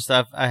stuff. be honest,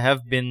 I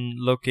have been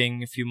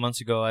looking a few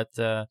months ago at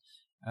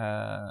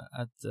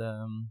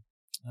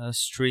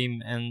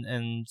stream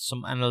and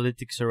some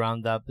analytics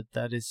around that, but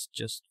that is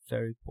just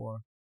very poor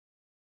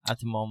at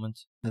the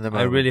moment.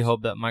 I really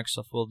hope that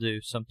Microsoft will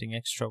do something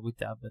extra with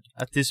that, but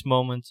at this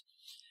moment,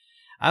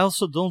 I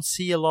also don't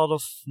see a lot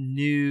of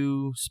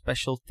new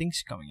special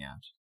things coming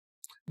out.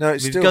 No,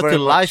 it's We've still got very the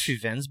live much...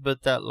 events,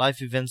 but that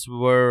live events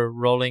were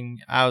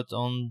rolling out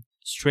on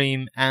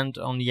stream and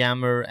on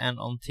Yammer and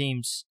on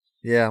Teams.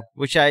 Yeah.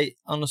 Which I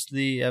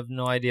honestly have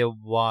no idea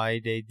why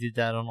they did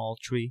that on all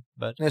three.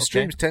 But no,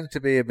 streams tend to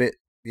be a bit,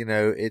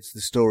 it's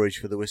the storage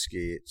for the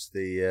whiskey. It's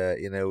the,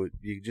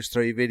 you can just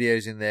throw your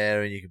videos in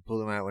there and you can pull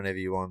them out whenever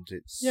you want.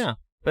 Yeah,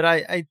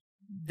 but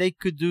they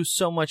could do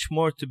so much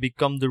more to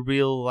become the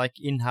real,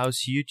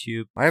 in-house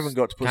YouTube. I haven't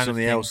got to put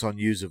something else on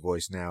user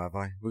voice now, have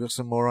I? We got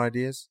some more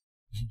ideas?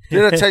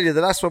 Did I tell you the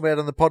last one we had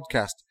on the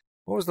podcast?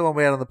 What was the one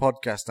we had on the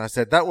podcast? And I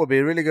said that would be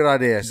a really good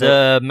idea. So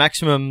the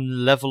maximum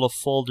level of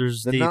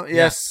folders deep.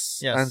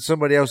 Yes, and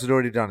somebody else had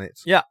already done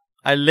it. Yeah,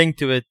 I linked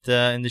to it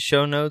in the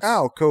show notes.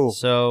 Oh, cool.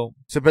 So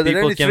but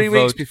they're only 3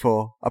 weeks vote.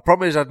 before. I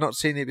promised I'd not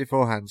seen it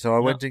beforehand, so I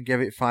went and gave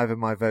it 5 of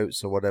my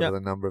votes or whatever the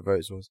number of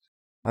votes was.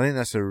 I think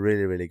that's a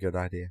really, really good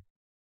idea.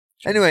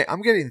 Sure. Anyway,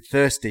 I'm getting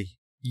thirsty.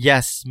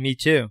 Yes, me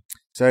too.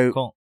 So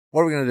cool.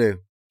 What are we going to do?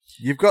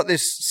 You've got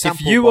this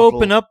sample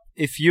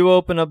If you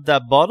open up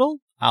that bottle,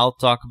 I'll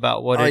talk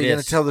about what it is. Oh, you're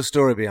going to tell the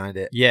story behind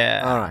it?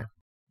 Yeah. All right.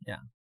 Yeah.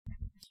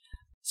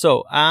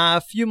 So,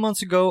 a few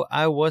months ago,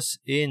 I was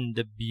in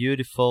the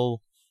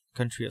beautiful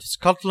country of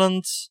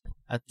Scotland,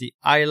 at the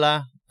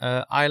Islay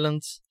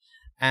Island.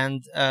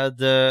 And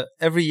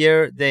every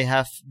year they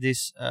have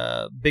this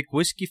big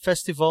whiskey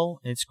festival.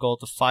 It's called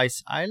the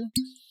Vice Isle.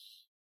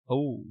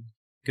 Oh,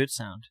 good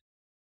sound.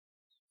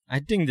 I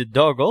think the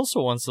dog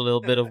also wants a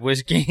little bit of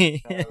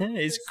whiskey.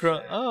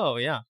 Oh,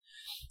 yeah.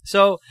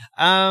 So,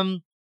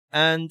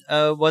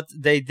 what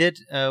they did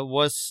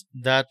was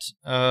that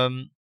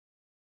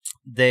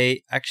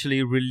they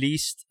actually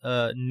released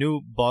a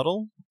new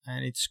bottle,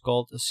 and it's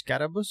called a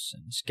Scarabus.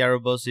 And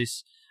Scarabus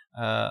is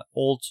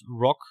old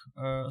rock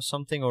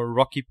something, or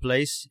rocky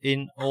place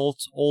in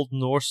old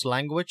Norse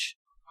language.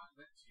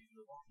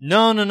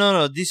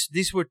 No.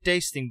 These were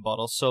tasting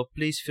bottles, so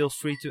please feel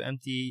free to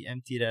empty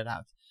that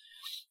out.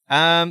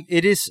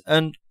 It is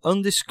an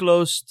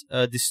undisclosed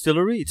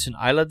distillery. It's an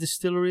Islay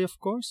distillery, of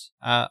course.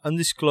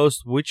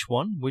 Undisclosed which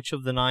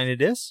of the 9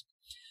 it is.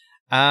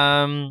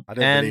 I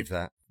don't believe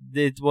that.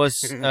 It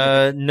was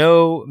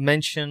no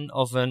mention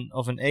of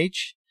an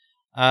age.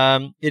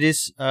 It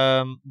is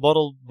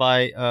bottled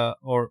by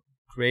or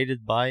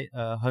created by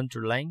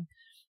Hunter Lang.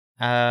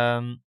 Who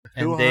are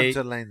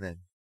Hunter Lang then?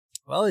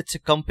 Well, it's a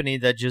company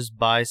that just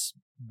buys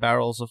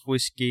barrels of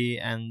whiskey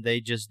and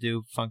they just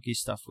do funky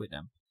stuff with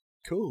them.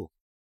 Cool.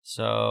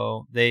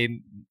 So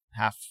they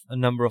have a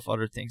number of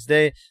other things.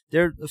 There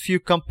are a few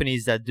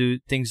companies that do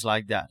things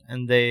like that,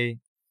 and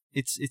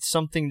it's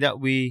something that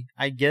we,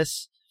 I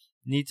guess,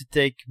 need to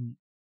take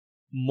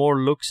more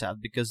looks at,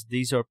 because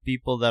these are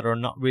people that are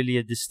not really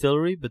a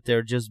distillery, but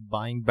they're just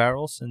buying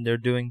barrels and they're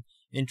doing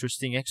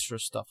interesting extra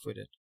stuff with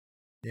it.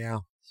 Yeah.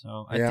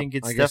 So I think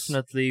it's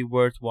definitely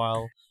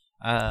worthwhile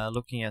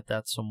looking at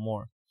that some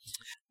more.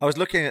 I was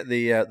looking at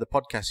the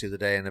podcast the other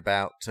day and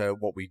about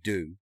what we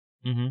do.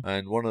 Mm-hmm.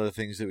 And one of the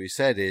things that we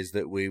said is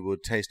that we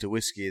would taste a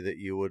whiskey that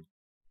you would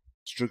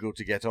struggle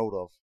to get hold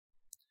of.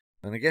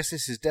 And I guess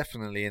this is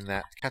definitely in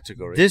that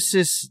category. This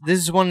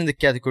is one in the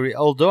category.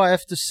 Although I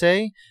have to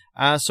say,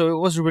 so it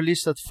was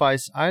released at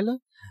Vice Isle.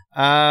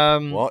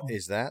 What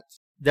is that?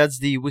 That's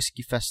the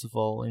whiskey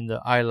festival in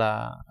the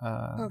Islay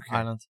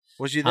Island.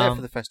 Was you there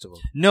for the festival?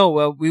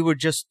 No, we were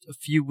just a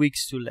few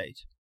weeks too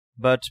late.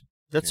 But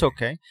that's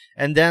okay.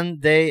 And then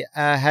they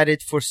had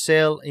it for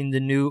sale in the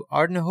new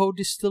Ardnahoe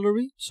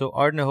distillery. So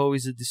Ardnahoe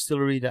is a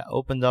distillery that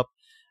opened up,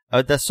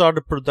 that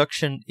started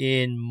production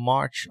in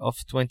March of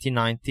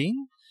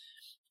 2019.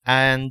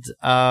 And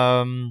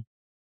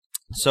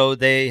so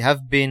they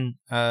have been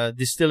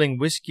distilling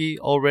whiskey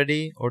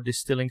already, or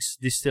distilling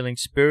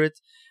spirit.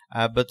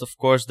 But of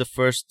course, the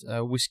first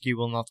whiskey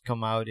will not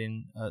come out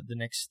in the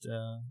next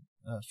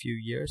few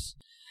years.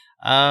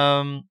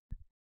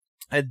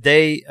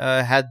 They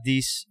had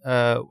these.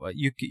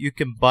 You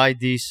can buy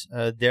these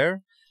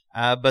there,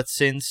 but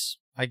since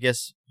I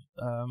guess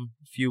a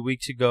few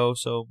weeks ago,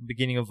 so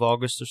beginning of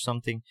August or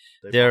something,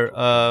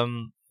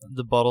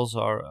 the bottles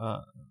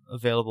are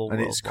available. And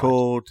worldwide. It's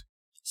called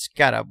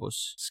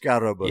Scarabus.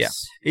 Scarabus. Yeah,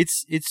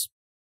 it's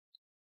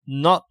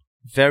not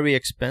very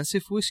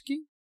expensive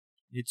whiskey.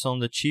 It's on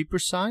the cheaper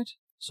side,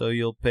 so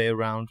you'll pay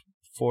around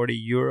 40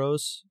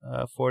 euros,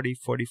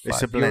 45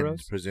 It's a blend,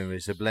 euros. presumably.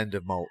 It's a blend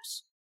of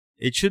malts.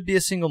 It should be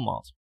a single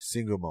malt.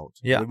 Single malt.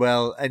 Yeah.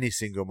 Well, any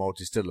single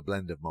malt is still a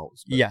blend of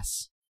malts. But,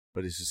 Yes.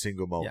 But it's a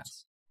single malt.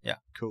 Yes. Yeah.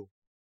 Cool.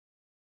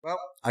 Well,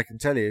 I can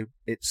tell you,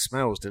 it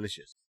smells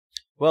delicious.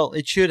 Well,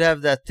 it should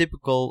have that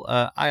typical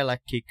Islay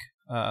kick,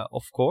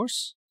 of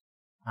course.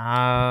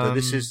 So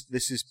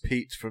this is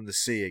peat from the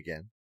sea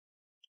again.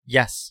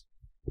 Yes.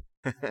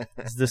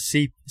 It's the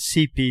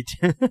sea peat.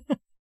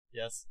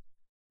 Yes.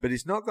 But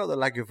it's not got the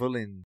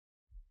Lagavulin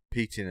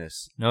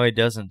peatiness. No, it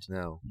doesn't.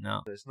 No.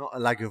 No. It's not a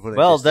Lagavulin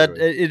Well,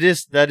 distillery.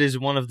 that is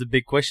one of the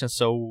big questions.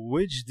 So,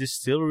 which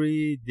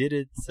distillery did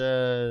it?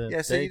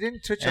 Yeah. So you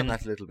didn't touch on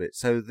that a little bit.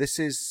 So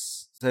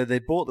so they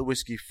bought the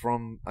whiskey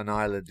from an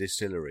Islay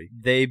distillery.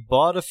 They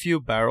bought a few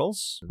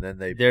barrels. And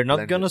then they're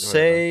not gonna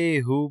say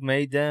who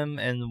made them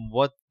and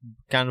what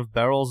kind of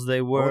barrels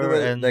they were.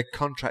 And they're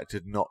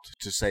contracted not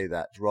to say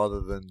that,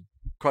 rather than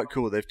quite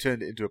cool. They've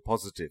turned it into a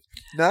positive.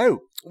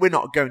 No, we're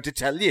not going to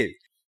tell you.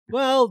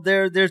 Well,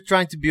 they're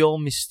trying to be all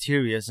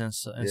mysterious and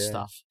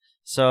stuff.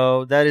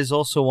 So that is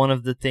also one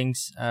of the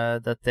things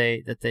that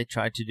they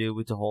try to do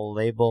with the whole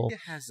label.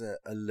 It has a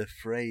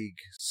Laphroaig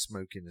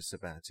smokiness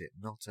about it,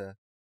 not a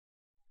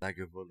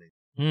Lagavulin.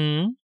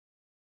 Hmm.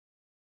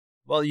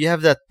 Well, you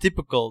have that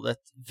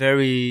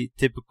very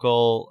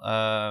typical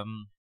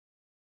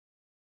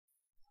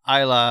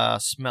Islay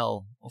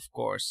smell, of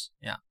course.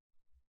 Yeah.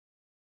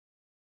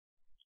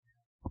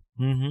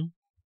 Mm-hmm.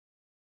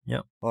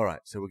 Yeah. All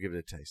right, so we'll give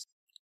it a taste.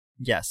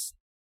 Yes.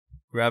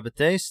 Grab a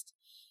taste.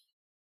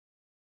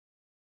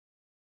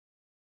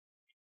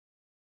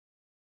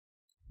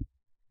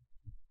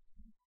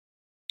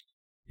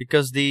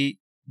 Because the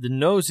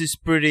nose is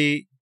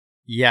pretty.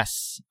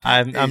 Yes,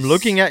 I'm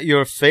looking at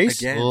your face,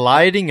 again,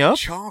 lighting up.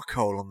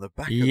 Charcoal on the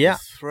back of the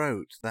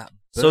throat. That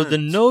burnt. So the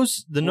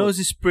nose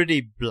is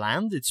pretty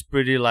bland. It's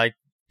pretty like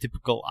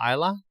typical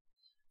Islay.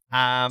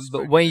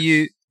 But when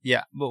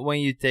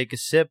you take a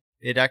sip,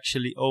 it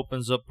actually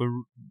opens up a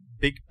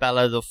big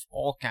palette of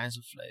all kinds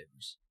of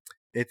flavors.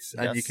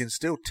 And you can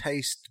still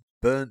taste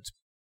burnt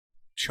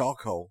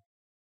charcoal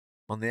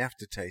on the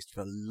aftertaste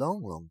for a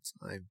long, long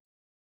time,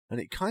 and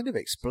it kind of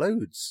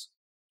explodes.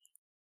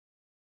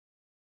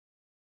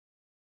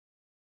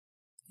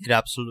 It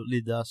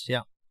absolutely does,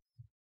 yeah.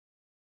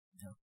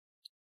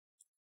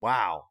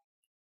 Wow.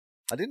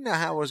 I didn't know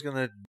how I was going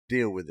to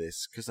deal with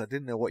this because I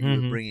didn't know what you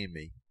were bringing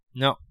me.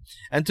 No.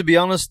 And to be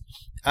honest,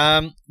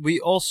 we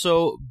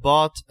also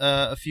bought,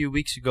 a few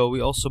weeks ago, we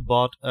also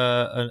bought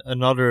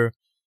another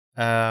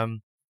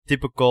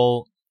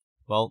typical,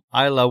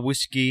 Islay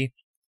whiskey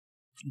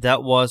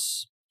that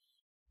was,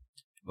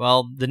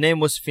 the name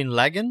was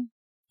Finlaggan.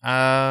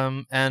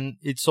 And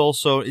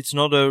it's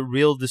not a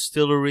real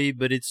distillery,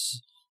 but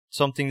it's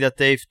something that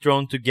they've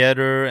thrown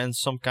together and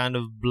some kind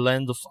of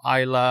blend of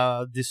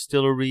Islay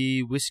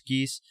distillery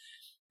whiskeys.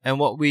 And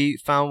what we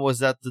found was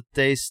that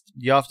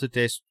the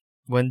aftertaste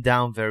went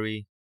down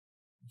very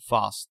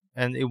fast,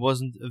 and it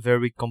wasn't a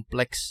very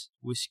complex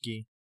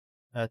whiskey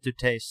to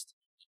taste.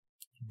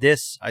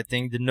 This, I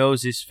think, the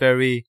nose is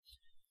very,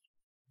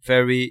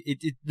 very.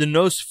 The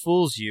nose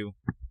fools you.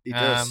 It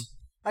does.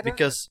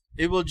 Because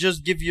it will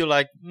just give you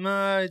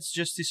it's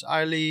just this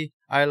Islay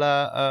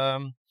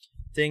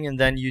thing, and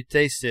then you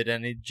taste it,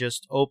 and it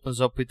just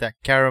opens up with that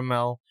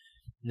caramel,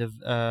 the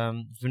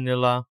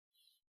vanilla.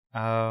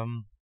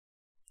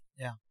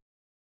 Yeah.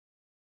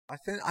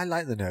 I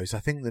like the nose. I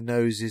think the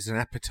nose is an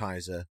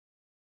appetizer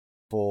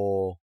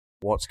for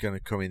what's going to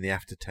come in the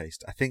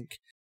aftertaste. I think,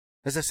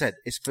 as I said,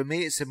 for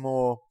me it's a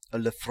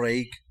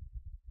Laphroaig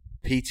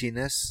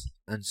peatiness,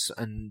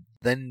 and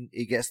then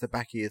it gets the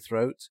back of your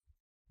throat,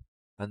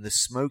 and the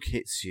smoke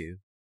hits you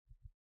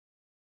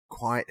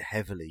quite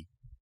heavily.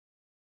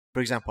 For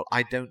example,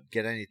 I don't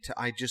get any.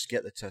 I just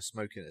get the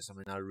smokiness. I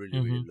mean, I really,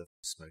 really love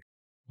the smoke.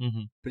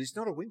 Mm-hmm. But it's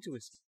not a winter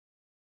whiskey.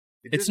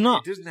 It's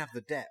not. It doesn't have the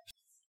depth.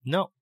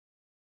 No.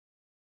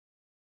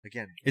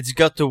 Again, it's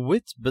got the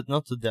width, but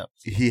not the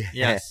depth. Yeah.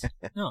 Yes.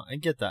 No, I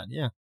get that.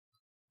 Yeah.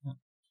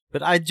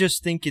 But I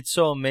just think it's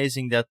so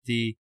amazing that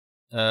the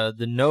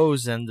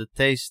nose and the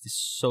taste is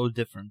so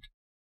different.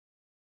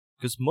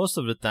 Because most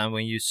of the time,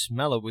 when you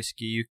smell a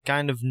whiskey, you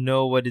kind of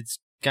know what it's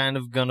kind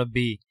of gonna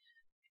be,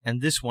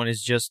 and this one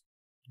is just.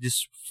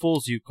 This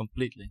fools you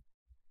completely.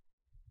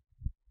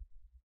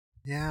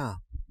 Yeah.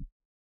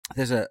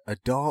 There's a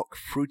dark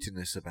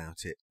fruitiness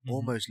about it,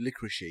 almost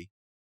licoricey,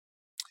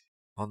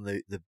 on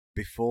the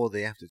before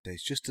the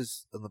aftertaste, just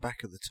as on the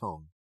back of the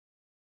tongue.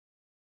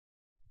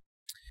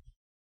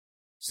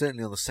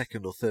 Certainly on the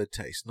second or third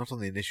taste, not on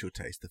the initial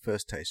taste. The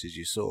first taste, as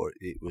you saw,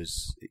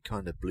 it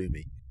kind of blew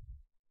me.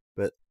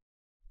 But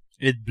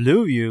it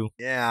blew you?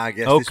 Yeah, I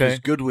guess this was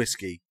good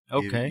whiskey.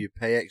 Okay. You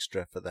pay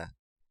extra for that.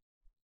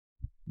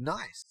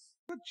 Nice.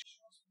 Good.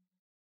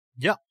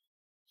 Yeah.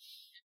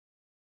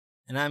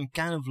 And I'm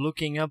kind of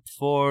looking up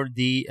for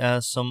the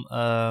some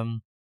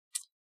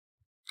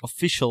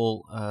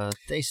official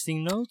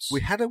tasting notes.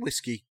 We had a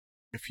whiskey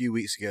a few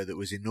weeks ago that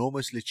was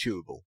enormously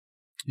chewable.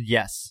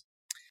 Yes.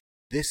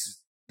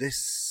 This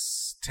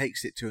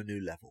takes it to a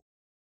new level.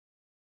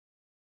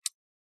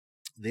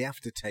 The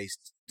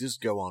aftertaste does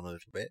go on a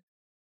little bit,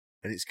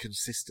 and it's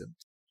consistent.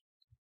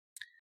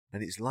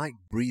 And it's like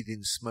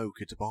breathing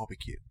smoke at a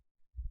barbecue.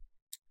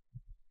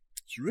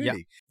 It's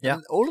really... Yeah.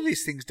 And all of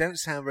these things don't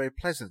sound very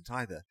pleasant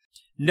either.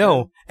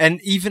 No, and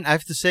even, I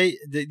have to say,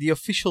 the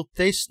official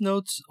taste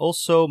notes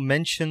also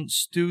mention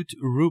stewed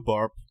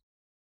rhubarb.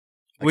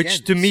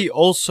 Which to me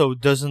also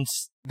doesn't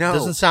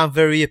sound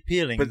very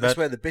appealing. But that's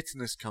where the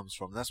bitterness comes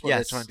from. That's what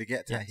they're trying to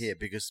get at here,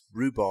 because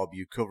rhubarb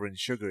you cover in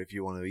sugar if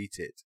you want to eat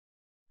it.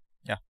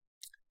 Yeah.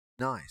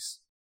 Nice.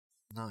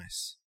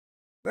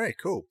 Very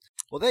cool.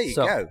 Well, there you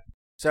go.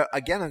 So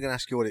again, I'm going to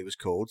ask you what it was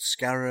called.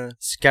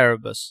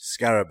 Scarabus.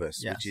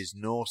 Scarabus, yes. Which is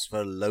Norse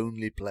for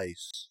lonely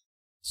place.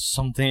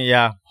 Something,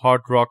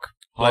 hard rock.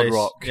 Hard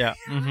rock. Yeah.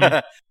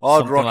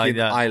 Hard rock in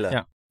Islay.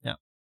 Yeah.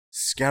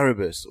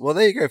 Scarabus. Well,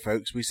 there you go,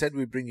 folks. We said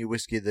we'd bring you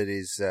whiskey that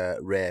is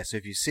rare. So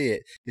if you see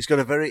it, it's got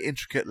a very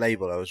intricate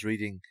label. I was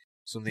reading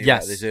something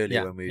about this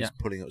earlier when we was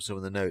pulling up some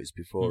of the notes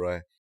before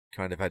I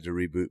kind of had to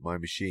reboot my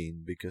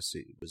machine because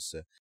it was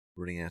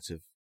running out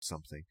of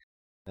something.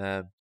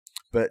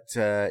 But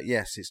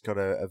yes, it's got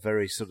a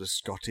very sort of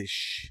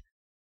Scottish,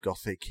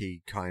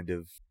 Gothic-y kind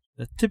of...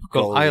 The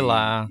typical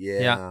Islay.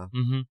 Yeah.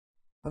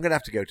 I'm going to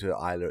have to go to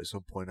Islay at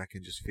some point. I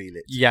can just feel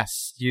it.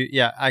 Yes,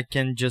 I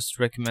can just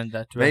recommend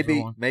that to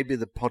everyone. Maybe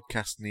the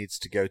podcast needs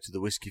to go to the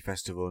Whiskey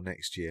Festival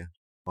next year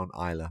on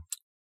Islay.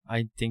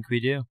 I think we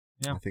do.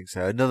 Yeah. I think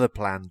so. Another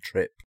planned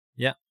trip.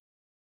 Yeah.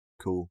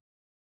 Cool.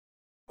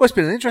 Well, it's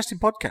been an interesting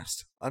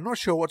podcast. I'm not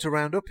sure what to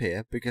round up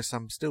here because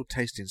I'm still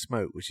tasting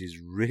smoke, which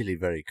is really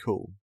very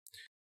cool.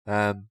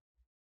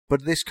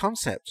 But this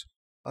concept,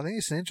 I think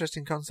it's an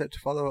interesting concept to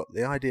follow up.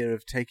 The idea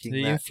of taking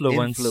the that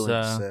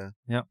influence.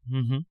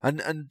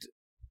 And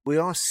we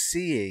are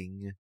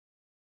seeing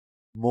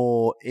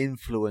more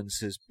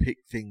influencers pick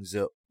things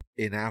up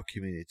in our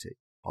community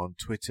on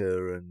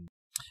Twitter and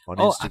on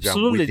Oh, Instagram.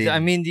 absolutely. within I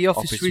mean, the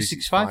Office Office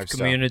 365 stuff.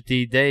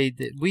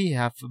 community, we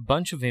have a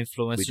bunch of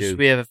influencers. do.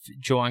 We have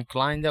Joanne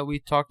Klein that we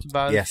talked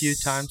about a few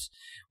Yes. times.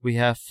 We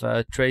have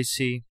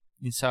Tracy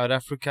in South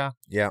Africa.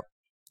 Yeah.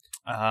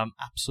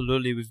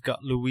 Absolutely. We've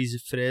got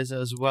Louise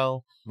Freza as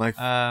well. My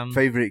Um,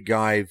 favorite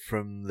guy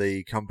from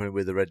the company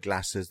with the red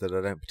glasses that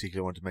I don't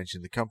particularly want to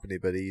mention the company,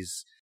 but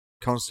he's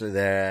constantly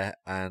there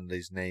and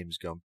his name's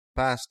gone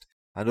past.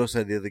 And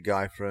also the other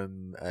guy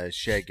from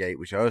ShareGate,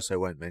 which I also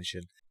won't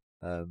mention.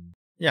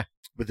 Yeah.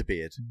 With the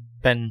beard.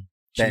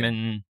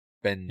 Benjamin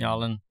Ben.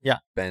 Yalen. Yeah.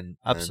 Ben.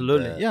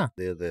 Absolutely, And, yeah.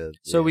 The other.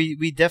 So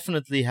we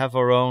definitely have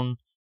our own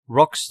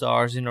rock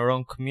stars in our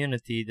own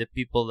community, the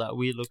people that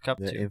we look up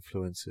the to.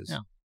 influencers. Yeah.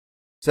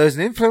 So as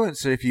an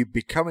influencer, if you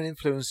become an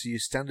influencer, you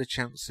stand a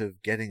chance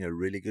of getting a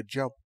really good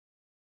job.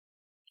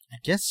 I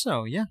guess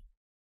so, yeah.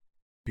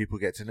 People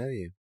get to know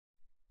you.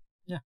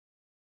 Yeah.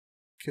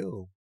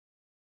 Cool.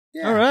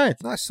 Yeah. All right.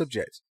 Nice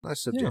subject.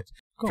 Nice subject.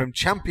 cool. From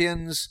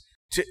champions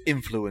to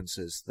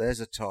influencers. There's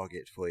a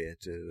target for you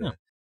to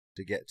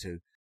get to.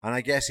 And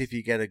I guess if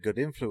you get a good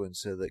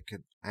influencer that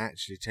can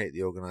actually take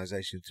the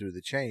organization through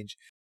the change,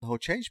 the whole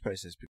change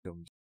process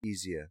becomes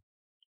easier.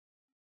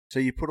 So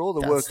you put all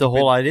the That's work the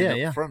whole idea, up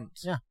yeah. front.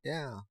 Yeah.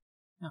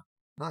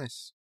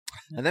 Nice.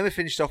 Yeah. And then we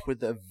finished off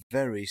with a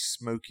very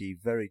smoky,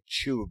 very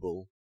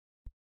chewable,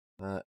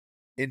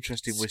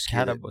 interesting whiskey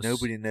that Scarabus.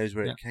 nobody knows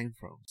where Yeah. it came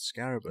from.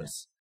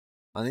 Scarabus.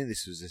 I think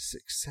this was a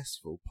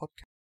successful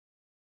podcast.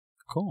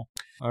 Cool.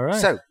 All right.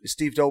 So,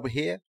 Steve Dolber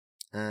here,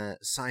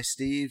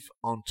 Steve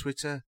on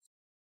Twitter,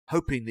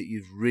 hoping that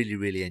you've really,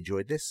 really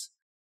enjoyed this.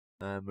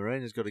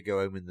 Morena's got to go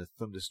home in the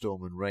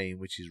thunderstorm and rain,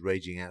 which is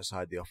raging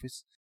outside the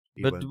office.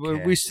 He but won't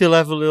care. we still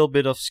have a little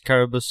bit of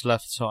Scarabus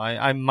left, so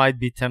I might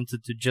be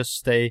tempted to just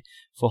stay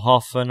for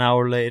half an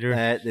hour later.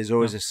 There's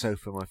always a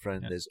sofa, my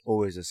friend. Yeah. There's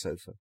always a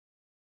sofa.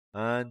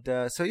 And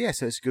so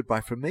it's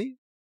goodbye from me.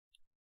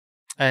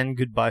 And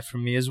goodbye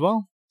from me as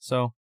well.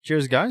 So,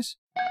 cheers, guys.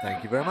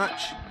 Thank you very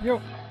much.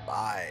 Yo.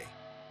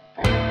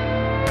 Bye.